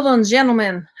 My Southern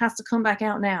gentleman has to come back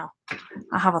out now.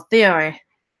 I have a theory.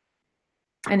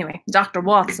 Anyway, Dr.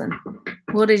 Watson,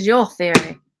 what is your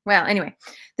theory? Well, anyway,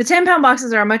 the 10-pound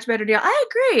boxes are a much better deal. I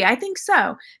agree. I think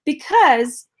so.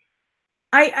 Because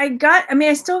I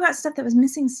still got stuff that was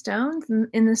missing stones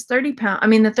in this 30-pound. I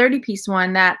mean, the 30-piece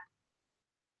one that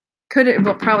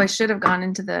probably should have gone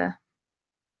into the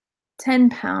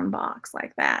 10-pound box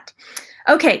like that.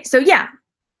 Okay, so yeah,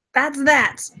 that's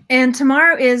that. And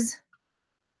tomorrow is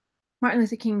Martin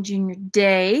Luther King Jr.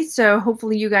 Day, so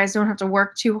hopefully you guys don't have to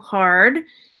work too hard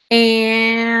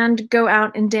and go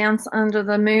out and dance under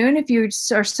the moon if you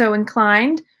are so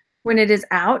inclined when it is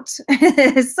out.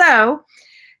 So,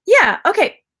 yeah,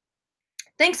 okay.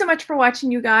 Thanks so much for watching,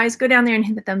 you guys. Go down there and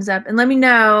hit the thumbs up and let me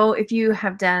know if you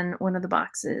have done one of the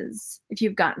boxes, if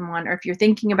you've gotten one, or if you're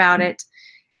thinking about it.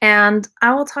 And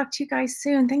I will talk to you guys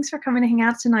soon. Thanks for coming to hang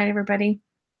out tonight, everybody.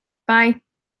 Bye.